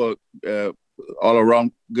about how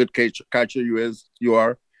all-around good catcher you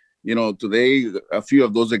are. You know, today, a few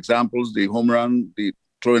of those examples, the home run, the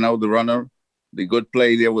throwing out the runner, the good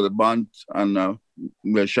play there with the bunt, and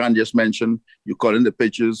Sean just mentioned, you call in the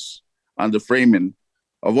pitches and the framing.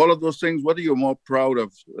 Of all of those things, what are you more proud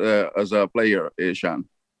of as a player, Sean?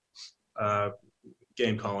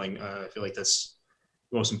 Game calling. I feel like that's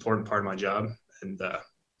the most important part of my job. And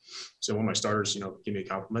so when my starters, you know, give me a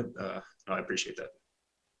compliment, I appreciate that.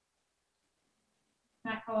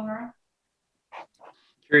 Matt Kawahara.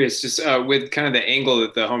 Curious, just with kind of the angle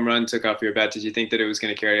that the home run took off your bat, did you think that it was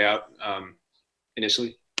going to carry out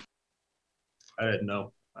initially? I didn't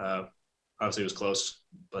know. Obviously, it was close,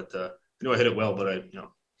 but I knew I hit it well, but I hit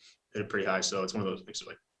it pretty high. So it's one of those things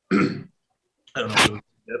like I don't know if it was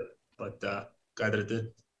a dip, but glad that it did.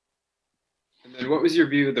 And then what was your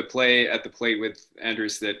view of the play at the plate with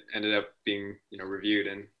Andrus that ended up being, reviewed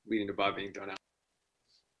and leading to Bob being thrown out?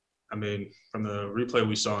 I mean, from the replay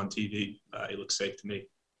we saw on TV, it looked safe to me.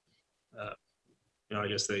 I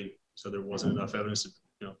guess they said there wasn't enough evidence to,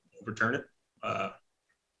 overturn it. I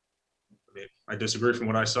I disagree from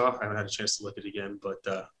what I saw. I haven't had a chance to look at it again, but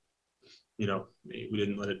we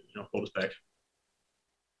didn't let it hold us back.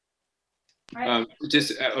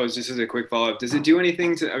 Just as a quick follow-up, does it do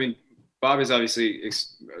anything to? I mean, Bob is obviously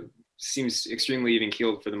seems extremely even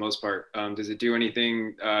keeled for the most part. Does it do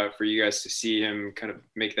anything for you guys to see him kind of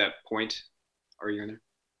make that point? Are you in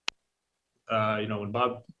there? When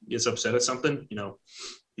Bob gets upset at something,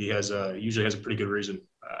 he usually has a pretty good reason.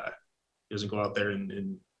 He doesn't go out there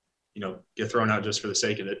and get thrown out just for the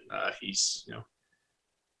sake of it.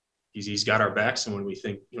 He's got our backs, and when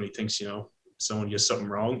he thinks someone gets something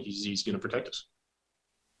wrong, he's going to protect us.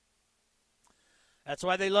 That's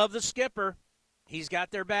why they love the skipper. He's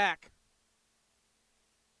got their back.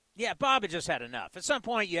 Yeah, Bob had just had enough. At some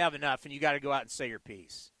point, you have enough, and you got to go out and say your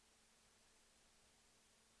piece.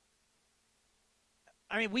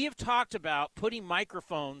 I mean, we have talked about putting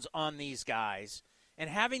microphones on these guys and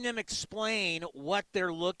having them explain what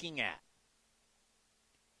they're looking at.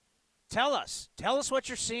 Tell us what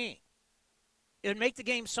you're seeing. It would make the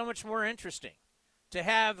game so much more interesting to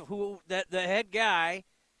have the head guy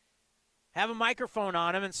have a microphone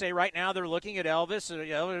on him and say, right now they're looking at Elvis,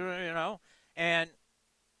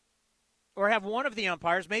 or have one of the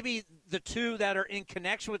umpires, maybe the two that are in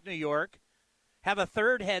connection with New York, have a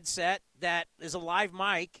third headset that is a live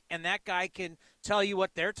mic, and that guy can tell you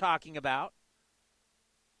what they're talking about.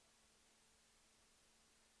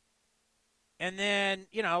 And then,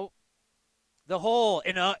 the whole,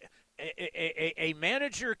 a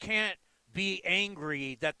manager can't be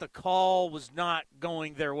angry that the call was not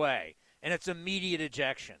going their way, and it's immediate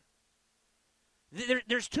ejection.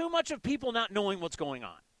 There's too much of people not knowing what's going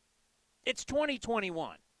on. It's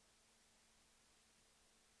 2021.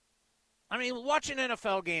 I mean, watch an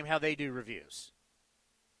NFL game, how they do reviews.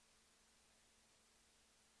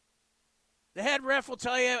 The head ref will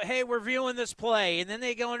tell you, hey, we're viewing this play, and then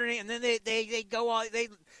they go underneath, and then they go on.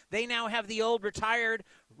 They now have the old retired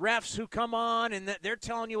refs who come on, and they're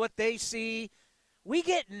telling you what they see. We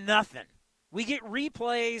get nothing. We get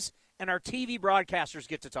replays, and our TV broadcasters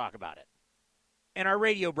get to talk about it, and our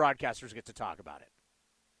radio broadcasters get to talk about it.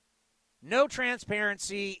 No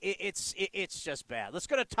transparency. It's just bad. Let's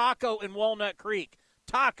go to Taco in Walnut Creek.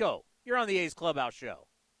 Taco, you're on the A's Clubhouse Show.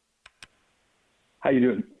 How you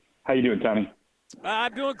doing? How you doing, Tommy?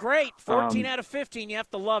 I'm doing great. 14 out of 15. You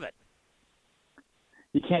have to love it.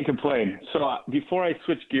 You can't complain. So before I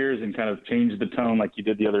switch gears and kind of change the tone like you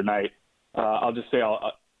did the other night, I'll just say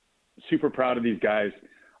I'm super proud of these guys.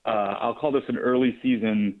 I'll call this an early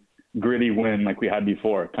season gritty win like we had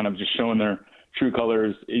before, kind of just showing their true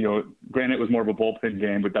colors. Granted, it was more of a bullpen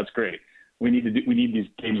game, but that's great. We need these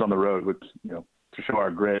games on the road to show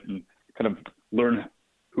our grit and kind of learn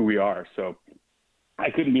who we are. So I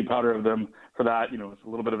couldn't be prouder of them for that. It's a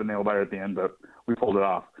little bit of a nail biter at the end, but we pulled it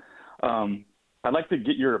off. I'd like to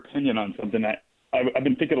get your opinion on something that I've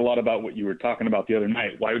been thinking a lot about what you were talking about the other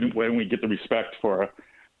night. Why don't we get the respect for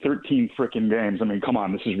 13 frickin' games? I mean, come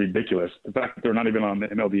on, this is ridiculous. The fact that they're not even on the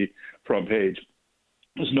MLB front page,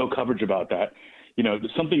 there's no coverage about that.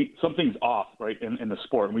 Something's off, right, in the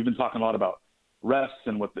sport. And we've been talking a lot about refs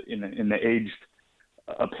and what in the aged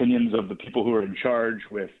opinions of the people who are in charge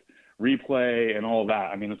with replay and all that.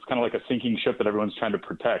 I mean, it's kind of like a sinking ship that everyone's trying to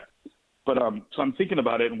protect. But so I'm thinking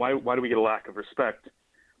about it, and why do we get a lack of respect?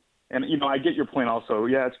 And, I get your point also.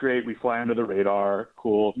 Yeah, it's great. We fly under the radar.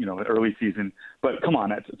 Cool, early season. But come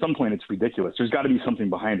on, at some point it's ridiculous. There's got to be something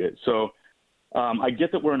behind it. So I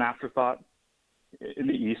get that we're an afterthought in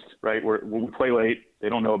the East, right? We play late. They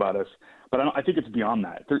don't know about us. But I think it's beyond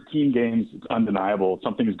that. 13 games, it's undeniable.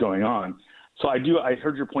 Something's going on. So I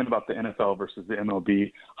heard your point about the NFL versus the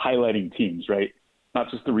MLB highlighting teams, right?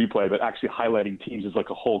 Not just the replay, but actually highlighting teams as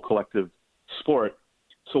like a whole collective sport.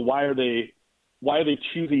 So why are they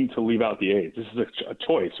choosing to leave out the A's? This is a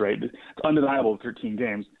choice, right? It's undeniable, 13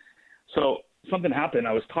 games. So something happened.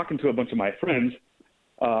 I was talking to a bunch of my friends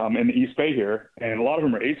in the East Bay here, and a lot of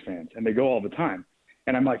them are A's fans, and they go all the time.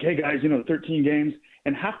 And I'm like, hey, guys, 13 games.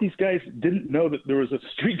 And half these guys didn't know that there was a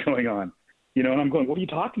streak going on, and I'm going, what are you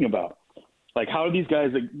talking about? Like, how are these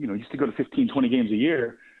guys that, used to go to 15, 20 games a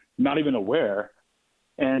year, not even aware?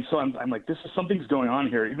 And so I'm like, something's going on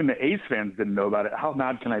here. Even the A's fans didn't know about it. How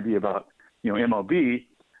mad can I be about, MLB?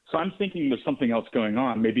 So I'm thinking there's something else going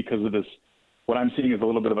on, maybe because of this. What I'm seeing is a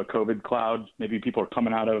little bit of a COVID cloud. Maybe people are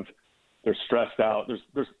coming out of, they're stressed out.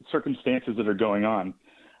 There's circumstances that are going on.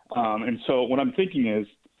 And so what I'm thinking is,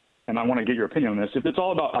 and I want to get your opinion on this, if it's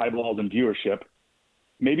all about eyeballs and viewership,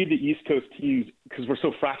 maybe the East Coast teams, because we're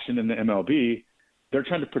so fractioned in the MLB, they're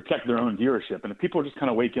trying to protect their own viewership. And if people are just kind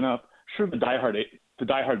of waking up, sure, the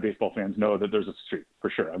diehard baseball fans know that there's a streak, for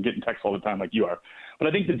sure. I'm getting texts all the time like you are. But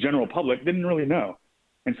I think the general public didn't really know.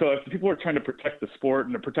 And so if people are trying to protect the sport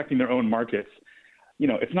and they're protecting their own markets, you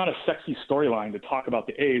know, it's not a sexy storyline to talk about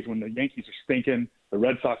the A's when the Yankees are stinking, the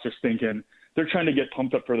Red Sox are stinking. They're trying to get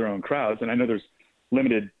pumped up for their own crowds. And I know there's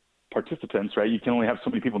limited participants, right? You can only have so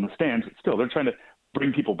many people in the stands, but still they're trying to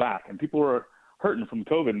bring people back. And people are hurting from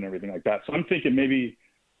COVID and everything like that. So I'm thinking maybe,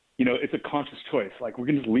 you know, it's a conscious choice. Like, we're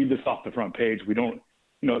going to just leave this off the front page. We don't,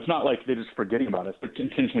 you know, it's not like they're just forgetting about us. They're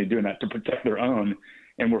intentionally doing that to protect their own.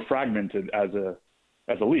 And we're fragmented as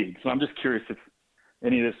a league. So I'm just curious if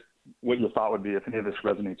any of this, what your thought would be, if any of this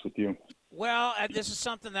resonates with you. Well, this is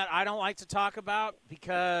something that I don't like to talk about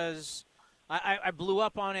because I blew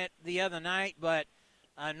up on it the other night, but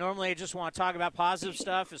normally I just want to talk about positive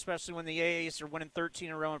stuff, especially when the A's are winning 13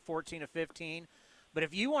 in a row and 14 of 15. But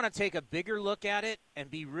if you want to take a bigger look at it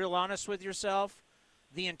and be real honest with yourself,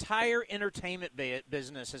 the entire entertainment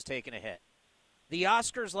business has taken a hit. The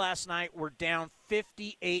Oscars last night were down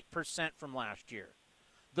 58% from last year.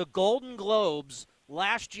 The Golden Globes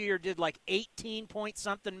last year did like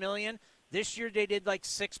 18-point-something million. This year they did like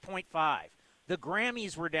 6.5. The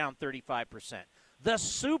Grammys were down 35%. The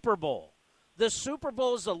Super Bowl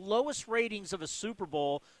is the lowest ratings of a Super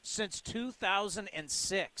Bowl since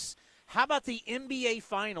 2006. How about the NBA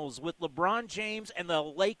Finals with LeBron James and the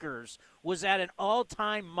Lakers was at an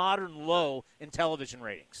all-time modern low in television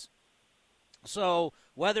ratings? So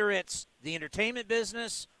whether it's the entertainment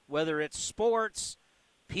business, whether it's sports,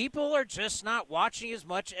 people are just not watching as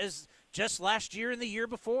much as just last year and the year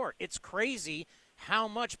before. It's crazy how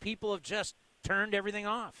much people have just turned everything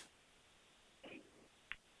off.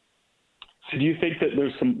 So do you think that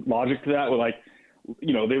there's some logic to that? Where, like,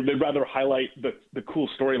 you know, they'd rather highlight the cool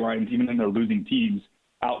storylines even in their losing teams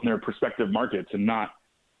out in their prospective markets and not,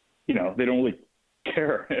 you know, they don't really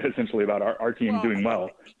care essentially about our team doing well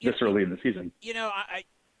this early in the season. You know,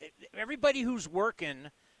 everybody who's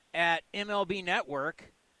working at MLB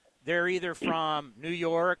Network, they're either from New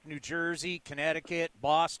York, New Jersey, Connecticut,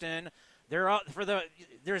 Boston.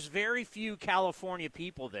 There's very few California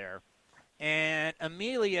people there. And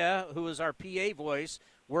Amelia, who is our PA voice,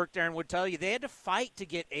 worked there and would tell you they had to fight to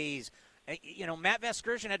get A's. You know, Matt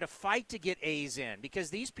Vasgersian had to fight to get A's in because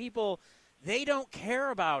these people, they don't care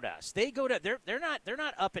about us. They go to they're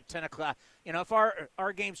not up at 10 o'clock. You know, if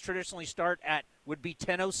our games traditionally start at would be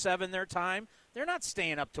 10:07 their time, they're not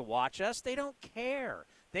staying up to watch us. They don't care.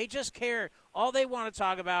 They just care. All they want to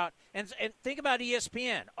talk about, and think about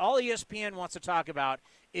ESPN. All ESPN wants to talk about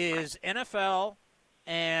is NFL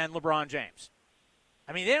and LeBron James.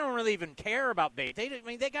 I mean, they don't really even care about baseball.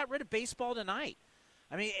 They got rid of baseball tonight.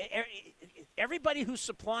 I mean, everybody who's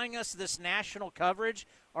supplying us this national coverage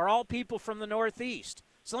are all people from the Northeast.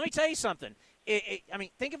 So let me tell you something. I mean,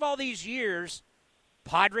 think of all these years.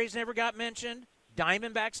 Padres never got mentioned.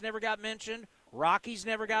 Diamondbacks never got mentioned. Rockies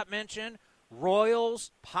never got mentioned.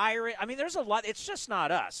 Royals, Pirates. I mean, there's a lot. It's just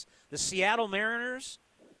not us. The Seattle Mariners.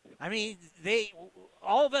 I mean,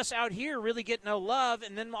 all of us out here really get no love.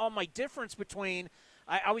 And then all my difference between,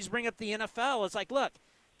 I always bring up the NFL. It's like, look,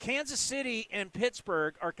 Kansas City and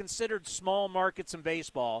Pittsburgh are considered small markets in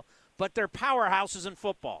baseball, but they're powerhouses in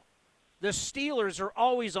football. The Steelers are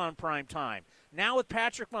always on prime time. Now with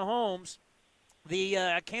Patrick Mahomes,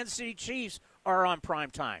 the Kansas City Chiefs are on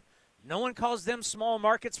prime time. No one calls them small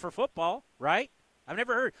markets for football, right? I've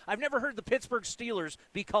never heard the Pittsburgh Steelers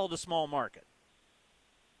be called a small market.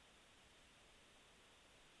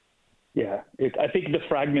 Yeah, I think the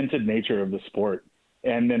fragmented nature of the sport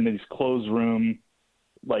and then these closed room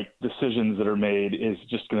decisions that are made is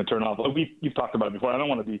just going to turn off. You've talked about it before. I don't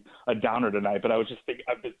want to be a downer tonight, but I was just thinking,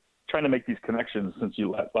 I've been trying to make these connections since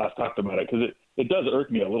you last talked about it because it does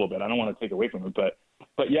irk me a little bit. I don't want to take away from it, but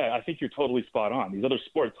yeah, I think you're totally spot on. These other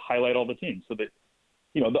sports highlight all the teams so that,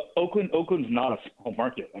 you know, Oakland's not a small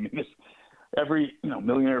market. I mean, every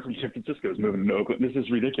millionaire from San Francisco is moving to Oakland. This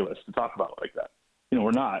is ridiculous to talk about like that. You know,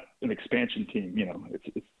 we're not an expansion team. You know,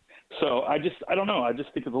 it's so I don't know. I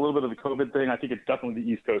just think it's a little bit of the COVID thing. I think it's definitely the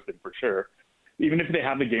East Coast thing for sure. Even if they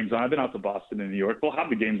have the games on, I've been out to Boston and New York. They'll have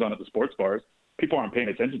the games on at the sports bars. People aren't paying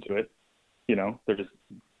attention to it. You know, they're just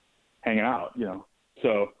hanging out. You know,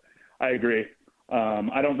 so I agree.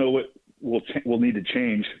 I don't know what we'll need to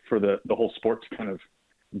change for the whole sport to kind of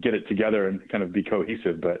get it together and kind of be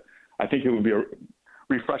cohesive. But I think it would be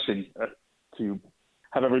refreshing to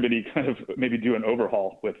have everybody kind of maybe do an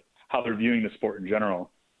overhaul with how they're viewing the sport in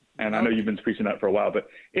general And I know you've been preaching that for a while. But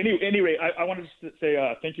anyway, I wanted to say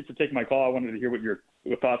thank you for taking my call. I wanted to hear what your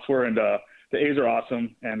thoughts were. And the A's are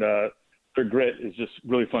awesome. And their grit is just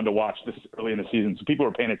really fun to watch this early in the season. So people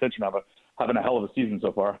are paying attention, having a hell of a season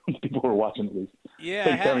so far. People who are watching at least.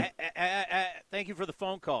 Yeah, thank you for the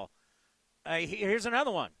phone call. Here's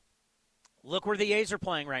another one. Look where the A's are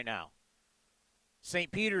playing right now.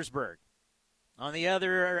 St. Petersburg. On the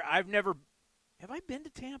other, have I been to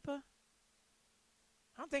Tampa?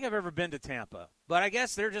 I don't think I've ever been to Tampa, but I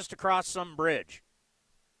guess they're just across some bridge.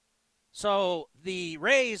 So the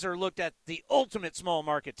Rays are looked at the ultimate small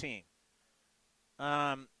market team.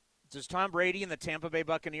 Does Tom Brady and the Tampa Bay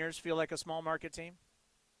Buccaneers feel like a small market team?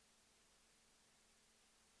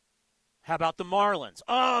 How about the Marlins?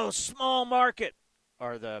 Oh, small market.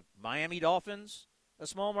 Are the Miami Dolphins a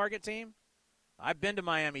small market team? I've been to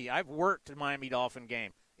Miami. I've worked a Miami Dolphin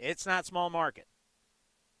game. It's not small market.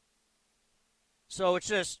 So it's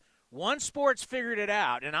just one sport's figured it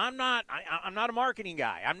out, and I'm not a marketing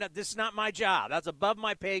guy. This is not my job. That's above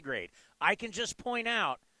my pay grade. I can just point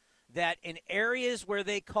out that in areas where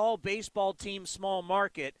they call baseball teams small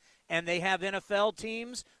market and they have NFL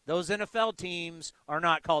teams, those NFL teams are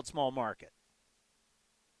not called small market.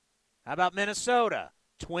 How about Minnesota?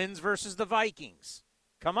 Twins versus the Vikings.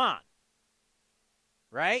 Come on.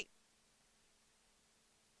 Right?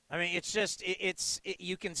 I mean, it's just,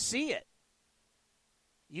 you can see it.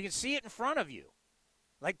 You can see it in front of you.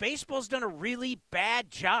 Like, baseball's done a really bad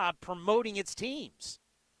job promoting its teams.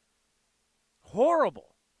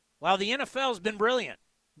 Horrible. While the NFL's been brilliant.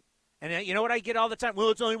 And you know what I get all the time?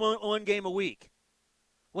 Well, it's only one game a week.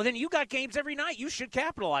 Well, then you got games every night. You should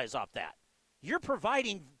capitalize off that. You're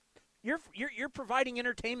providing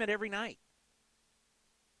entertainment every night.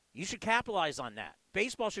 You should capitalize on that.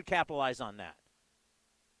 Baseball should capitalize on that.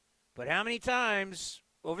 But how many times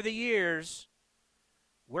over the years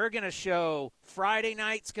we're going to show Friday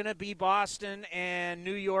night's going to be Boston and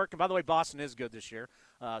New York. And by the way, Boston is good this year,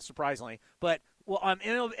 surprisingly. But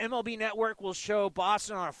MLB Network will show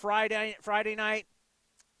Boston on a Friday night.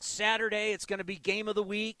 Saturday, it's going to be game of the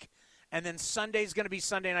week. And then Sunday's going to be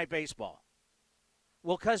Sunday Night Baseball.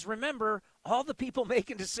 Well, because remember, all the people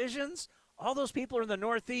making decisions, all those people are in the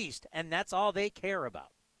Northeast, and that's all they care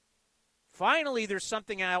about. Finally, there's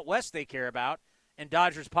something out west they care about, and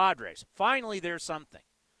Dodgers-Padres. Finally, there's something.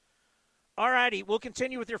 All righty, we'll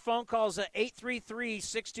continue with your phone calls at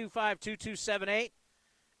 833-625-2278,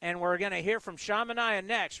 and we're going to hear from Sean Manaea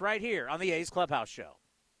next right here on the A's Clubhouse Show.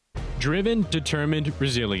 Driven, determined,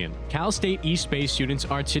 resilient. Cal State East Bay students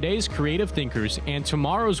are today's creative thinkers and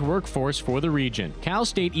tomorrow's workforce for the region. Cal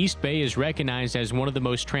State East Bay is recognized as one of the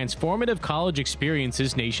most transformative college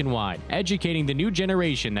experiences nationwide, educating the new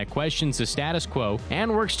generation that questions the status quo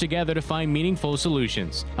and works together to find meaningful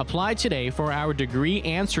solutions. Apply today for our degree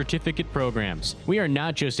and certificate programs. We are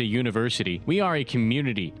not just a university, we are a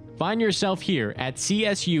community. Find yourself here at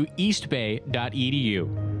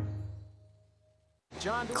csueastbay.edu.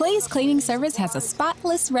 Clay's Cleaning Service has a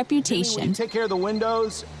spotless reputation. Take care of the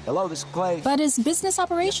windows. Hello, this is Clay. But his business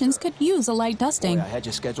operations could use a light dusting. I had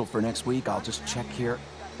you scheduled for next week. I'll just check here.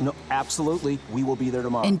 No, absolutely. We will be there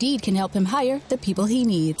tomorrow. Indeed can help him hire the people he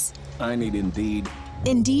needs. I need Indeed.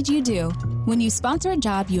 Indeed you do. When you sponsor a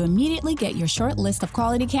job, you immediately get your short list of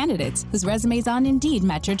quality candidates whose resumes on Indeed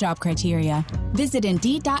match your job criteria. Visit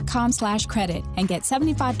Indeed.com/credit and get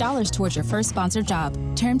 $75 towards your first sponsored job.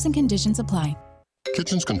 Terms and conditions apply.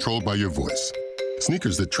 Kitchens controlled by your voice.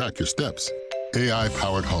 Sneakers that track your steps.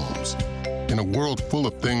 AI-powered homes. In a world full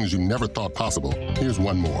of things you never thought possible, here's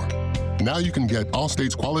one more. Now you can get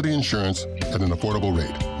Allstate's quality insurance at an affordable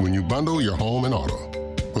rate when you bundle your home and auto.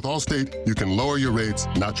 With Allstate, you can lower your rates,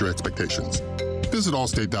 not your expectations. Visit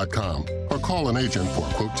Allstate.com or call an agent for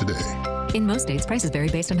a quote today. In most states, prices vary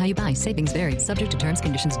based on how you buy. Savings vary, subject to terms,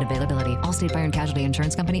 conditions, and availability. Allstate Fire and Casualty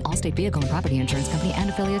Insurance Company, Allstate Vehicle and Property Insurance Company,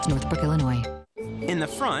 and affiliates, Northbrook, Illinois. In the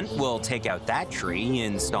front, we'll take out that tree,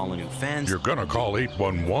 install a new fence. You're gonna call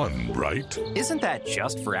 811, right? Isn't that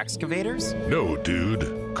just for excavators? No,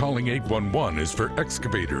 dude. Calling 811 is for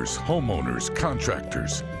excavators, homeowners,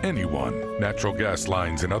 contractors, anyone. Natural gas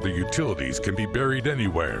lines and other utilities can be buried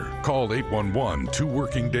anywhere. Call 811 2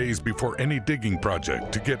 working days before any digging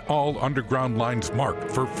project to get all underground lines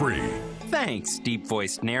marked for free. Thanks,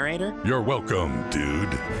 deep-voiced narrator. You're welcome,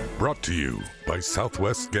 dude. Brought to you by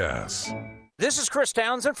Southwest Gas. This is Chris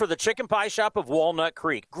Townsend for the Chicken Pie Shop of Walnut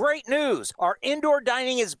Creek. Great news! Our indoor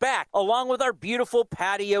dining is back, along with our beautiful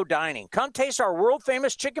patio dining. Come taste our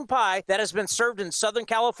world-famous chicken pie that has been served in Southern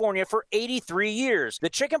California for 83 years. The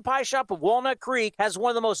Chicken Pie Shop of Walnut Creek has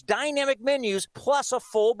one of the most dynamic menus, plus a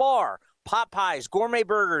full bar. pot pies, gourmet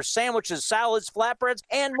burgers, sandwiches, salads, flatbreads,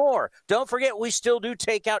 and more. Don't forget, we still do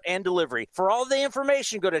takeout and delivery. For all the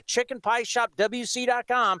information, go to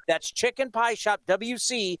chickenpieshopwc.com. That's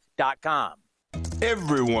chickenpieshopwc.com.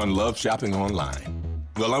 Everyone loves shopping online.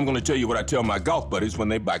 Well, I'm going to tell you what I tell my golf buddies when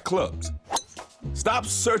they buy clubs. Stop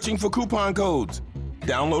searching for coupon codes.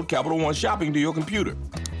 Download Capital One Shopping to your computer.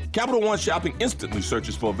 Capital One Shopping instantly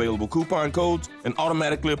searches for available coupon codes and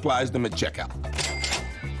automatically applies them at checkout.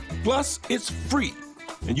 Plus, it's free,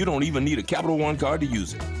 and you don't even need a Capital One card to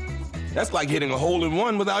use it. That's like hitting a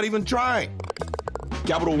hole-in-one without even trying.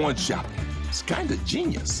 Capital One Shopping. It's kind of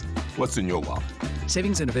genius. What's in your wallet?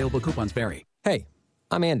 Savings and available coupons vary. Hey,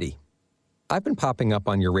 I'm Andy. I've been popping up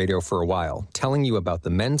on your radio for a while, telling you about the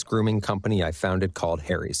men's grooming company I founded called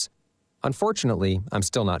Harry's. Unfortunately, I'm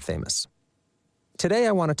still not famous. Today,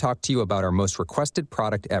 I want to talk to you about our most requested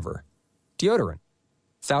product ever, deodorant.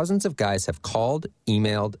 Thousands of guys have called,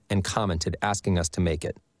 emailed, and commented asking us to make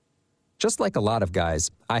it. Just like a lot of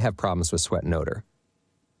guys, I have problems with sweat and odor.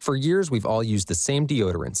 For years, we've all used the same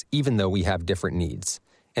deodorants, even though we have different needs,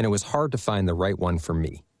 and it was hard to find the right one for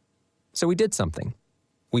me. So we did something.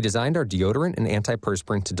 We designed our deodorant and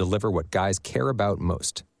antiperspirant to deliver what guys care about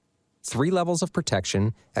most. 3 levels of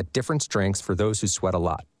protection at different strengths for those who sweat a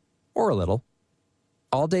lot, or a little.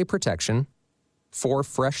 All-day protection, 4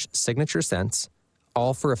 fresh signature scents,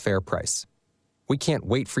 all for a fair price. We can't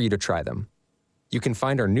wait for you to try them. You can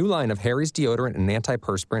find our new line of Harry's deodorant and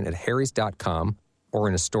antiperspirant at harrys.com or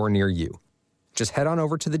in a store near you. Just head on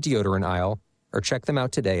over to the deodorant aisle or check them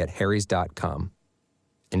out today at harrys.com.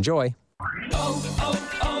 Enjoy.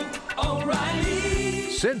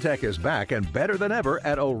 Syntec is back and better than ever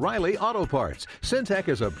at O'Reilly Auto Parts. Syntec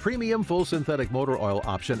is a premium full synthetic motor oil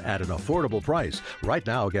option at an affordable price. Right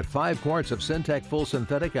now, get 5 quarts of Syntec full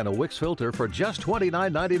synthetic and a Wix filter for just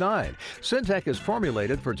 $29.99. Syntec is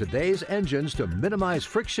formulated for today's engines to minimize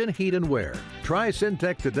friction, heat, and wear. Try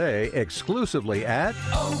Syntec today exclusively at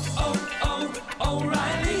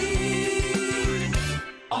O'Reilly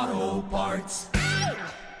Auto Parts.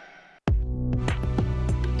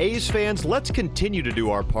 A's fans, let's continue to do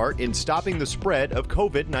our part in stopping the spread of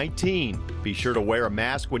COVID-19. Be sure to wear a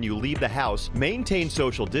mask when you leave the house, maintain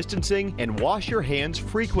social distancing, and wash your hands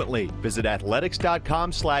frequently. Visit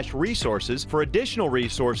athletics.com/resources for additional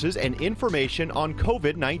resources and information on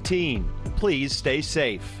COVID-19. Please stay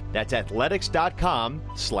safe. That's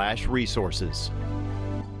athletics.com/resources.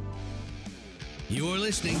 You're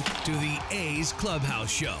listening to the A's Clubhouse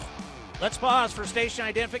Show. Let's pause for station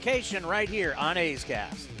identification right here on A's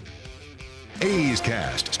Cast. A's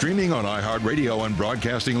Cast, streaming on iHeartRadio and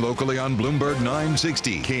broadcasting locally on Bloomberg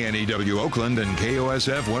 960, KNEW Oakland, and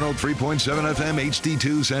KOSF 103.7 FM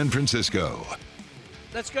HD2 San Francisco.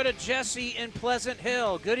 Let's go to Jesse in Pleasant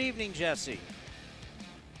Hill. Good evening, Jesse.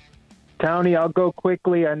 Tony, I'll go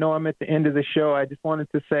quickly. I know I'm at the end of the show. I just wanted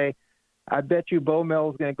to say, I bet you Bo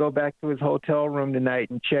Mel's going to go back to his hotel room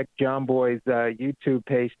tonight and check John Boy's YouTube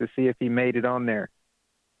page to see if he made it on there.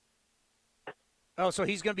 Oh, so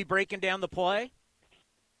he's going to be breaking down the play?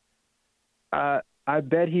 I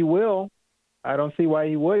bet he will. I don't see why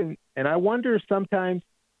he wouldn't. And I wonder sometimes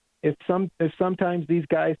if sometimes these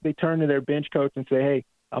guys, they turn to their bench coach and say, hey,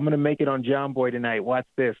 I'm going to make it on John Boy tonight. Watch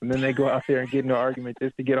this. And then they go out there and get into an argument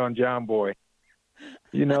just to get on John Boy.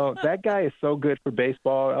 You know, that guy is so good for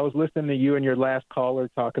baseball. I was listening to you and your last caller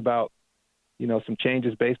talk about, you know, some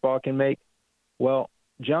changes baseball can make. Well,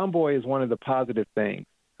 John Boy is one of the positive things.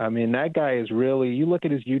 I mean, that guy is really, you look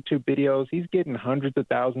at his YouTube videos, he's getting hundreds of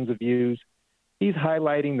thousands of views. He's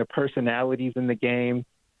highlighting the personalities in the game.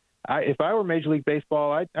 If I were Major League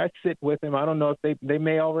Baseball, I'd sit with him. I don't know if they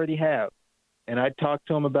may already have. And I'd talk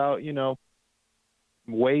to him about, you know,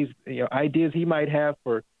 ways, you know, ideas he might have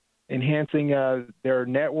for enhancing their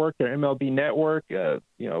network, their MLB network, you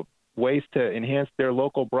know, ways to enhance their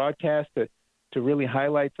local broadcast to really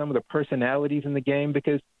highlight some of the personalities in the game.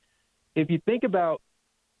 Because if you think about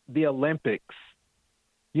the Olympics,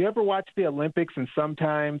 you ever watch the Olympics and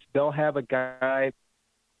sometimes they'll have a guy,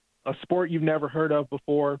 a sport you've never heard of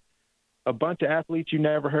before, a bunch of athletes you've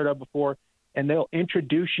never heard of before, and they'll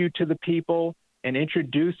introduce you to the people and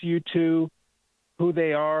introduce you to who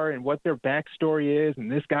they are and what their backstory is.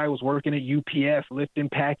 And this guy was working at UPS lifting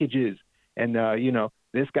packages. And, you know,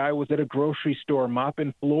 this guy was at a grocery store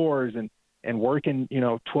mopping floors and working, you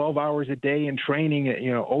know, 12 hours a day and training,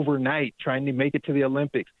 you know, overnight, trying to make it to the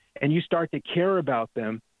Olympics. And you start to care about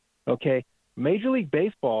them. Okay. Major League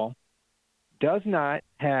Baseball does not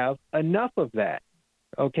have enough of that.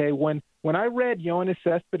 Okay. When I read Yoenis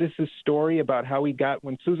Cespedes' story about how he got,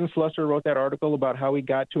 when Susan Slusser wrote that article about how he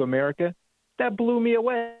got to America, that blew me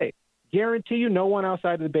away. guarantee you no one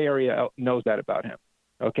outside of the Bay Area knows that about him.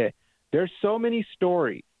 Okay. There's so many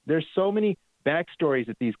stories. There's so many backstories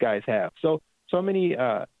that these guys have. So many,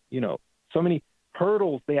 so many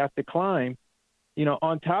hurdles they have to climb,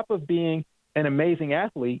 on top of being an amazing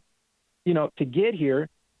athlete, to get here.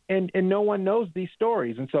 And no one knows these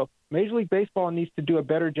stories. And so Major League Baseball needs to do a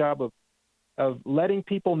better job of letting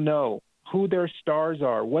people know who their stars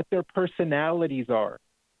are, what their personalities are.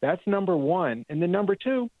 That's number one. And then number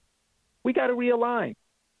two, we got to realign.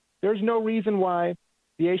 There's no reason why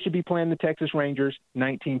the A's should be playing the Texas Rangers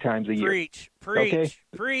 19 times a year.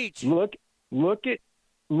 Preach. Look at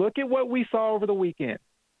what we saw over the weekend.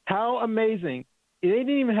 How amazing. They didn't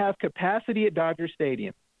even have capacity at Dodger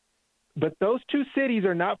Stadium. But those two cities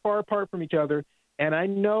are not far apart from each other, and I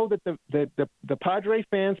know that the Padre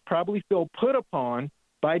fans probably feel put upon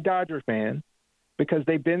by Dodger fans because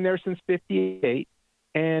they've been there since '58,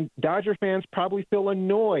 and Dodger fans probably feel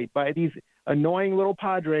annoyed by these annoying little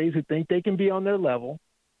Padres who think they can be on their level,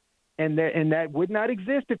 and that would not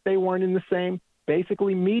exist if they weren't in the same,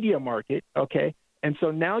 basically, media market, okay? And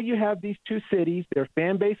so now you have these two cities. Their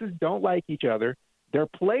fan bases don't like each other. Their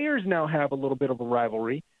players now have a little bit of a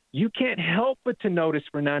rivalry. You can't help but to notice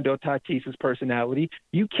Fernando Tatis's personality.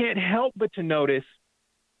 You can't help but to notice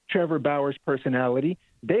Trevor Bauer's personality.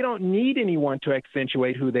 They don't need anyone to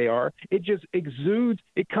accentuate who they are. It just exudes.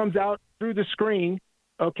 It comes out through the screen,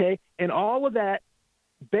 okay? And all of that,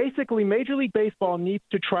 basically, Major League Baseball needs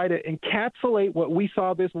to try to encapsulate what we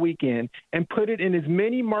saw this weekend and put it in as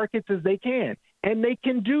many markets as they can. And they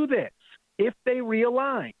can do this if they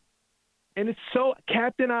realign. And it's so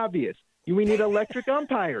Captain Obvious. We need electric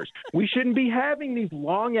umpires. We shouldn't be having these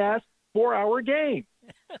long-ass 4-hour games,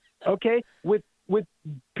 okay, with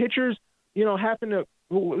pitchers, having to –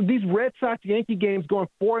 these Red Sox-Yankee games going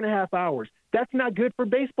 4.5 hours. That's not good for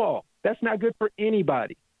baseball. That's not good for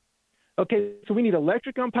anybody. Okay, so we need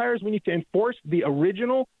electric umpires. We need to enforce the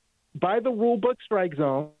original by-the-rule-book strike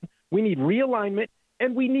zone. We need realignment,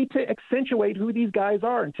 and we need to accentuate who these guys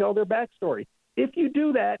are and tell their backstory. If you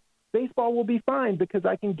do that, baseball will be fine, because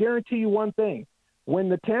I can guarantee you one thing. When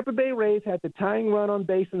the Tampa Bay Rays had the tying run on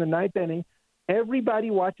base in the ninth inning, everybody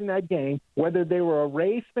watching that game, whether they were a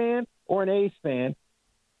Rays fan or an A's fan,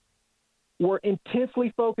 were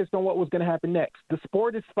intensely focused on what was going to happen next. The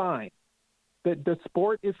sport is fine. The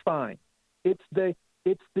sport is fine. It's the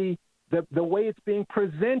way it's being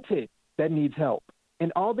presented that needs help.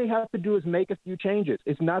 And all they have to do is make a few changes.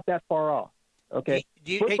 It's not that far off. Okay?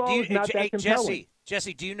 Football is not that compelling.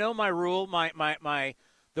 Jesse, do you know my rule,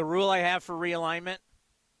 the rule I have for realignment?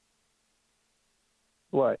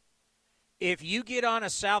 What? If you get on a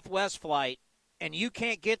Southwest flight and you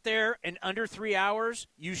can't get there in under 3 hours,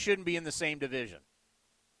 you shouldn't be in the same division.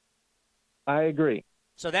 I agree.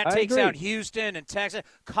 So that takes out Houston and Texas.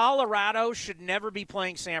 Colorado should never be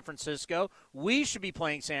playing San Francisco. We should be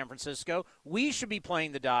playing San Francisco. We should be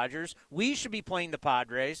playing the Dodgers. We should be playing the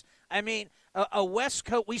Padres. I mean, a West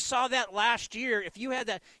Coast, we saw that last year. If you had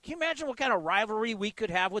that, can you imagine what kind of rivalry we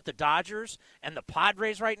could have with the Dodgers and the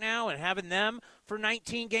Padres right now and having them for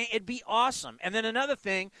 19 games? It'd be awesome. And then another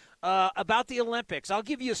thing about the Olympics, I'll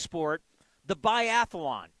give you a sport, the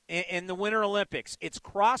biathlon in the Winter Olympics. It's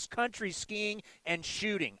cross-country skiing and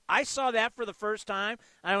shooting. I saw that for the first time.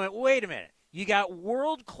 I went, wait a minute. You got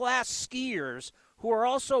world-class skiers who are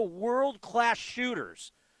also world-class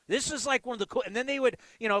shooters. This is like one of the cool – and then they would,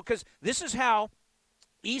 because this is how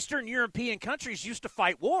Eastern European countries used to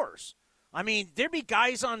fight wars. I mean, there'd be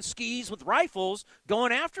guys on skis with rifles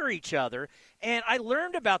going after each other. And I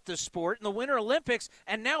learned about this sport in the Winter Olympics,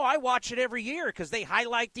 and now I watch it every year because they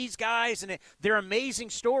highlight these guys, and they're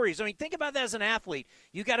amazing stories. I mean, think about that as an athlete.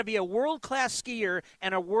 You got to be a world-class skier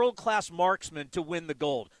and a world-class marksman to win the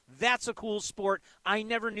gold. That's a cool sport I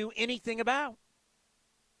never knew anything about.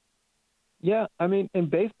 Yeah, I mean, and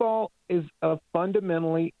baseball is a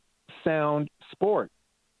fundamentally sound sport.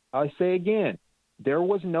 I say again, there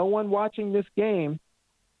was no one watching this game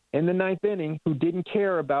in the ninth inning who didn't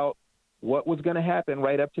care about what was going to happen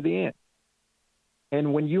right up to the end.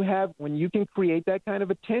 And when you can create that kind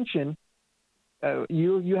of attention,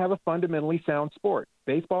 you have a fundamentally sound sport.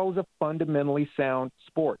 Baseball is a fundamentally sound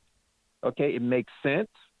sport. Okay, it makes sense.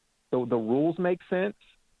 The rules make sense.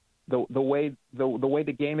 The way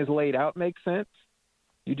the game is laid out makes sense.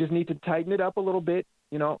 You just need to tighten it up a little bit.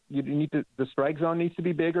 The strike zone needs to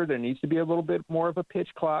be bigger. There needs to be a little bit more of a pitch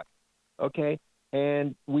clock, okay?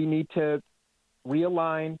 And we need to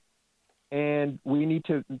realign, and we need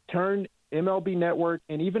to turn MLB Network,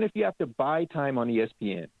 and even if you have to buy time on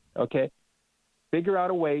ESPN, okay, figure out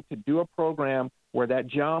a way to do a program where that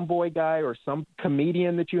John Boy guy or some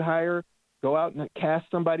comedian that you hire Go out and cast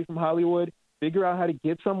somebody from Hollywood. Figure out how to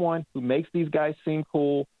get someone who makes these guys seem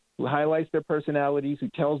cool, who highlights their personalities, who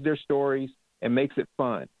tells their stories, and makes it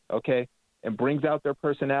fun, okay, and brings out their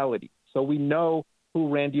personality. So we know who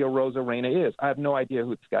Randy Arozarena is. I have no idea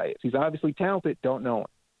who this guy is. He's obviously talented, don't know him,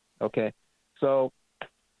 okay? So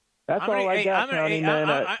that's all I got, Tony,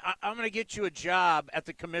 man. I'm going to get you a job at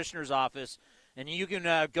the commissioner's office, and you can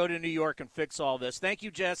go to New York and fix all this. Thank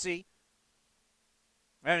you, Jesse.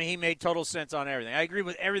 I mean, he made total sense on everything. I agree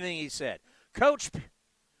with everything he said. Coach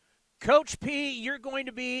P, you're going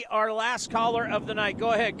to be our last caller of the night.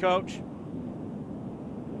 Go ahead, Coach.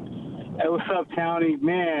 Hey, what's up, Townie?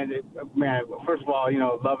 Man, first of all,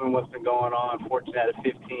 loving what's been going on, 14 out of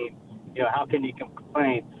 15. How can you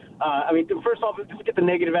complain? First off, just get the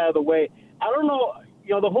negative out of the way. I don't know,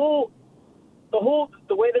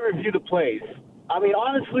 the way they review the plays. I mean,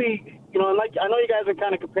 honestly, like I know you guys are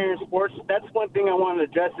kind of comparing sports. That's one thing I wanted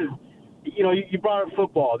to address is, you brought up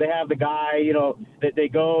football. They have the guy, that they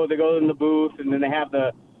go in the booth, and then they have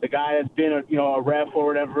the guy that's been a ref or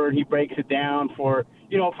whatever, and he breaks it down for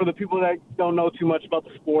the people that don't know too much about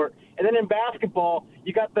the sport. And then in basketball,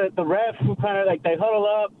 you got the ref who kind of like they huddle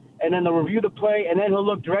up, and then they'll review the play, and then he'll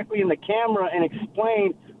look directly in the camera and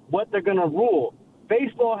explain what they're going to rule.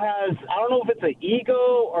 Baseball has, I don't know if it's an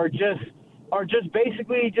ego or just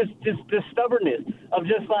basically just stubbornness of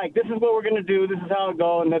just like, this is what we're going to do, this is how it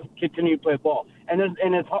goes, and let's continue to play ball. And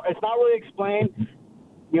it's not really explained,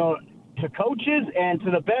 to coaches and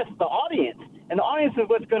to the audience. And the audience is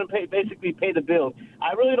what's going to basically pay the bills.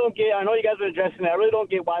 I really don't get, I know you guys are addressing that, I really don't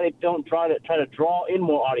get why they don't try to draw in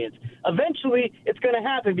more audience. Eventually, it's going to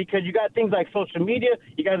happen because you got things like social media.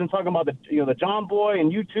 You guys have been talking about the John Boy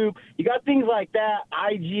and YouTube. You got things like that,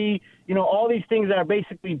 IG, all these things that are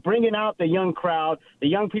basically bringing out the young crowd. The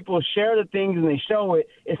young people share the things and they show it.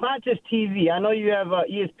 It's not just TV. I know you have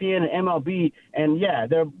ESPN and MLB, and yeah,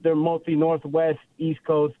 they're mostly Northwest, East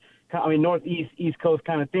Coast, Northeast, East Coast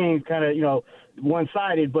kind of things, kind of,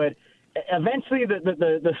 one-sided, but eventually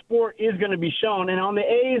the sport is going to be shown. And on the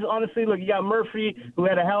A's, honestly, look, you got Murphy, who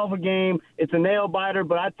had a hell of a game. It's a nail-biter,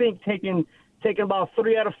 but I think taking about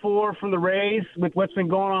 3 out of 4 from the Rays with what's been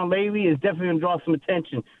going on lately is definitely going to draw some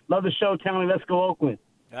attention. Love the show, Tony. Let's go Oakland.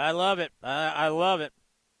 I love it. I love it.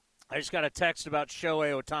 I just got a text about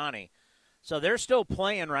Shohei Ohtani. So they're still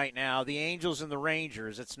playing right now, the Angels and the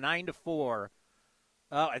Rangers. It's 9-4.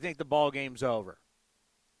 I think the ball game's over.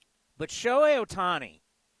 But Shohei Ohtani,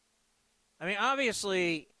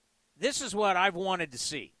 obviously, this is what I've wanted to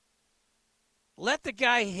see. Let the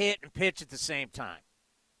guy hit and pitch at the same time.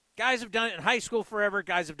 Guys have done it in high school forever.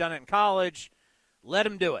 Guys have done it in college. Let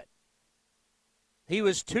him do it. He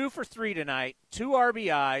was 2 for 3 tonight, 2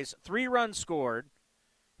 RBIs, 3 runs scored,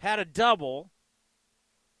 had a double.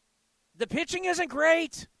 The pitching isn't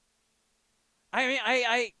great.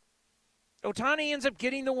 Ohtani ends up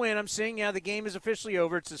getting the win. I'm saying, yeah, the game is officially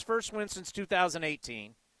over. It's his first win since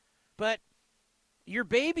 2018. But you're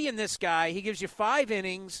babying this guy. He gives you 5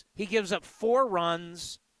 innings. He gives up 4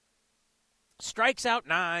 runs, strikes out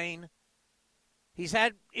 9. He's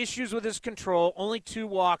had issues with his control, only 2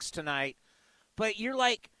 walks tonight. But you're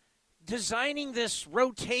like designing this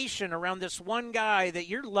rotation around this one guy that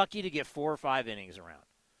you're lucky to get 4 or 5 innings around.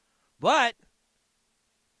 But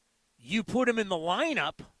you put him in the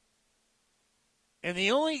lineup, and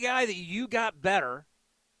the only guy that you got better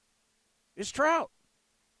is Trout.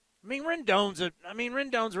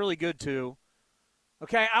 Rendon's really good too.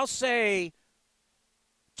 Okay, I'll say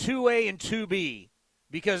 2A and 2B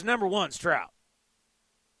because number 1's Trout.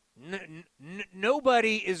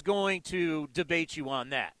 Nobody is going to debate you on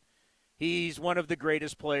that. He's one of the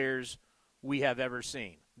greatest players we have ever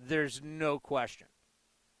seen. There's no question.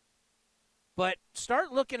 But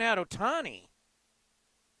start looking at Ohtani.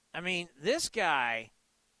 This guy,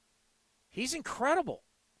 he's incredible.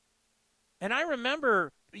 And I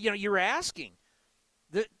remember, you were asking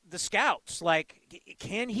the scouts, like,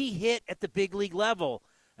 can he hit at the big league level?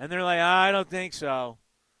 And they're like, I don't think so.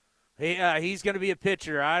 He's going to be a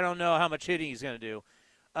pitcher. I don't know how much hitting he's going to do.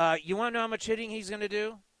 You want to know how much hitting he's going to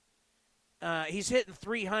do? He's hitting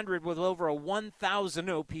 300 with over a 1,000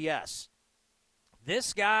 OPS.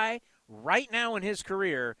 This guy, right now in his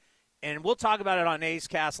career, and we'll talk about it on A's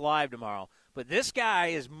Cast Live tomorrow, but this guy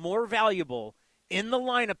is more valuable in the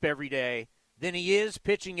lineup every day than he is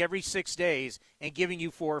pitching every 6 days and giving you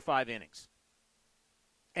 4 or 5 innings.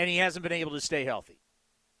 And he hasn't been able to stay healthy.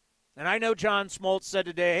 And I know John Smoltz said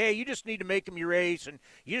today, hey, you just need to make him your ace, and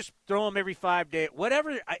you just throw him every 5 days.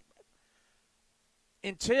 Whatever.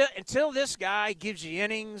 Until this guy gives you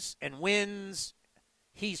innings and wins,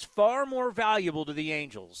 he's far more valuable to the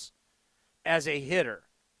Angels as a hitter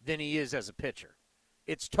than he is as a pitcher.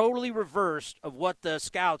 It's totally reversed of what the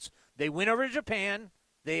scouts, they went over to Japan,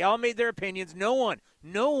 they all made their opinions. No one,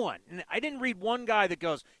 and I didn't read one guy that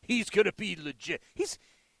goes, he's going to be legit.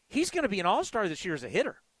 He's going to be an all-star this year as a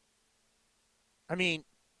hitter. I mean,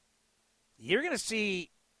 you're going to see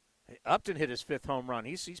Upton hit his 5th home run.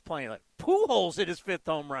 He's playing like Pujols hit his 5th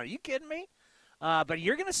home run. Are you kidding me? But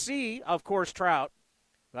you're going to see, of course, Trout.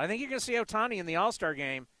 But I think you're going to see Ohtani in the All-Star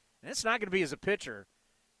game, and it's not going to be as a pitcher.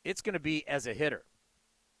 It's going to be as a hitter.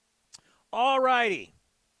 All righty.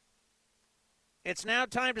 It's now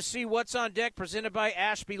time to see what's on deck, presented by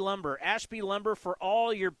Ashby Lumber. Ashby Lumber for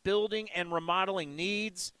all your building and remodeling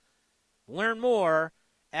needs. Learn more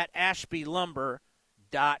at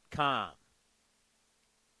ashbylumber.com.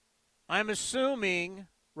 I'm assuming,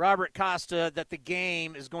 Robert Costa, that the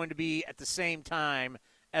game is going to be at the same time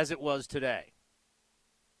as it was today.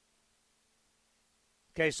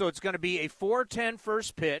 Okay, so it's going to be a 4:10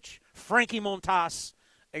 first pitch. Frankie Montas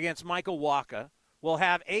against Michael Wacha. We'll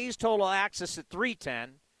have A's Total Access at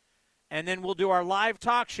 3:10, and then we'll do our live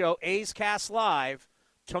talk show, A's Cast Live,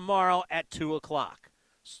 tomorrow at 2 o'clock.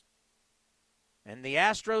 And the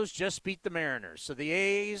Astros just beat the Mariners, so the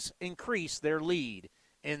A's increase their lead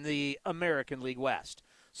in the American League West.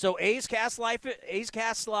 So A's Cast Live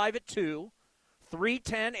at 2,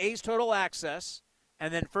 3:10 A's Total Access,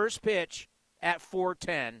 and then first pitch at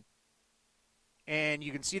 4:10. And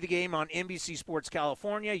you can see the game on NBC Sports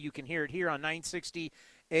California. You can hear it here on 960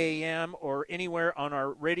 AM or anywhere on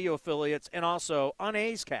our radio affiliates, and also on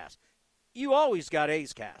A's Cast. You always got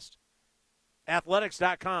A's Cast.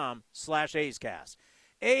 Athletics.com/A's Cast.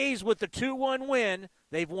 A's with the 2-1 win.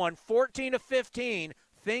 They've won 14 of 15.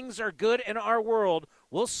 Things are good in our world.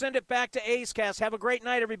 We'll send it back to A's Cast. Have a great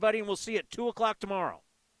night, everybody, and we'll see you at 2 o'clock tomorrow.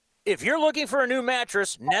 If you're looking for a new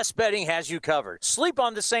mattress, Nest Bedding has you covered. Sleep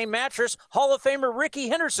on the same mattress Hall of Famer Ricky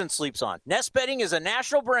Henderson sleeps on. Nest Bedding is a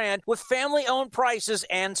national brand with family-owned prices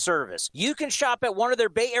and service. You can shop at one of their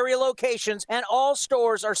Bay Area locations, and all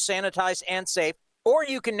stores are sanitized and safe. Or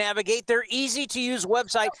you can navigate their easy-to-use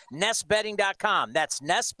website, nestbedding.com. That's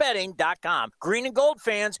nestbedding.com. Green and gold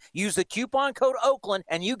fans, use the coupon code Oakland,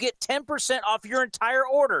 and you get 10% off your entire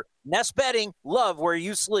order. Nest Bedding, love where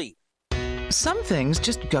you sleep. Some things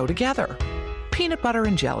just go together. Peanut butter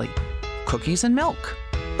and jelly, cookies and milk,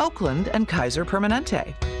 Oakland and Kaiser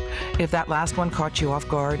Permanente. If that last one caught you off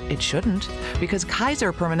guard, it shouldn't, because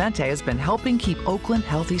Kaiser Permanente has been helping keep Oakland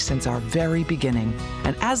healthy since our very beginning.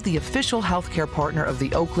 And as the official healthcare partner of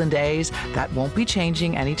the Oakland A's, that won't be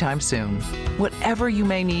changing anytime soon. Whatever you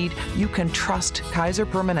may need, you can trust Kaiser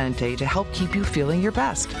Permanente to help keep you feeling your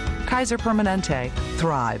best. Kaiser Permanente.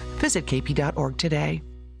 Thrive. Visit kp.org today.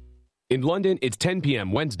 In London, it's 10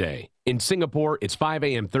 p.m. Wednesday. In Singapore, it's 5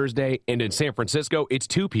 a.m. Thursday. And in San Francisco, it's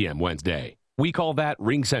 2 p.m. Wednesday. We call that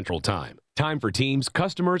Ring Central Time. Time for teams,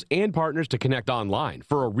 customers, and partners to connect online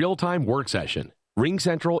for a real-time work session. Ring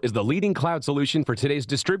Central is the leading cloud solution for today's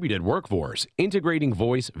distributed workforce, integrating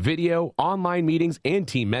voice, video, online meetings, and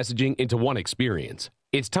team messaging into one experience.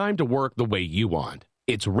 It's time to work the way you want.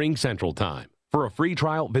 It's Ring Central Time. For a free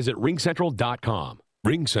trial, visit ringcentral.com.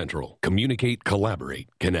 Ring Central. Communicate, collaborate,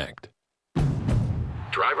 connect.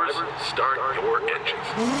 Drivers, start your engines.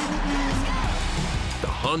 The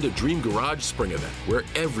Honda Dream Garage Spring Event, where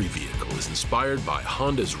every vehicle is inspired by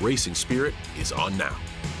Honda's racing spirit, is on now.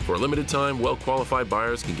 For a limited time, well-qualified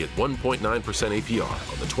buyers can get 1.9% APR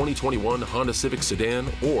on the 2021 Honda Civic Sedan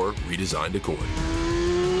or redesigned Accord.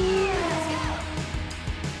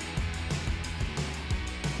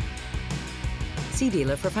 See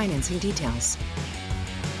dealer for financing details.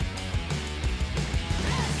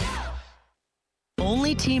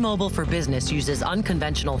 Only T-Mobile for Business uses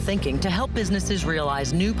unconventional thinking to help businesses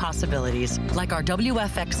realize new possibilities, like our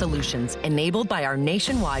WFX solutions, enabled by our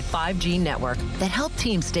nationwide 5G network that help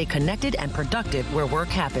teams stay connected and productive where work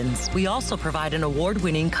happens. We also provide an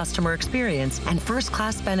award-winning customer experience and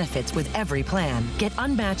first-class benefits with every plan. Get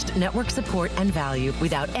unmatched network support and value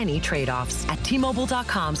without any trade-offs at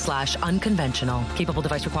T-Mobile.com/unconventional. Capable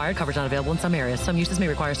device required. Coverage not available in some areas. Some uses may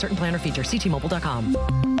require certain plan or features. See T-Mobile.com.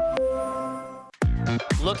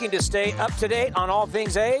 Looking to stay up to date on all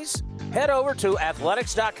things A's? Head over to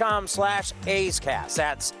athletics.com/A'sCast.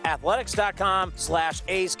 That's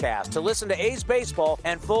athletics.com/A'sCast to listen to A's baseball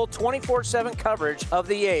and full 24/7 coverage of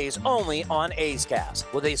the A's only on A's Cast.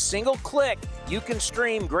 With a single click, you can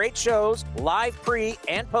stream great shows, live pre-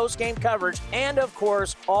 and post-game coverage, and, of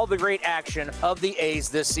course, all the great action of the A's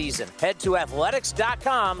this season. Head to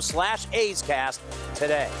athletics.com/A'sCast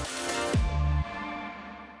today.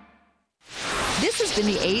 This has been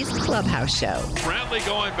the A's Clubhouse Show. Brantley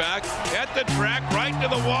going back at the track, right to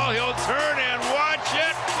the wall. He'll turn and watch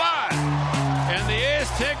it.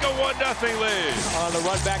 take a 1-0 lead. On the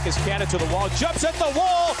run back is Cannon to the wall. Jumps at the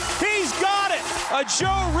wall. He's got it. A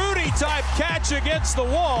Joe Rudy-type catch against the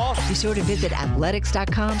wall. Be sure to visit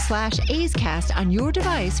athletics.com/A'sCast on your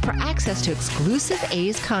device for access to exclusive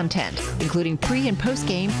A's content, including pre- and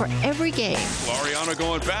post-game for every game. Laureano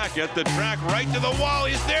going back at the track, right to the wall.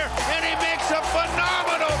 He's there, and he makes a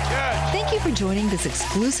phenomenal catch. Thank you for joining this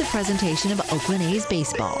exclusive presentation of Oakland A's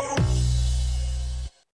baseball.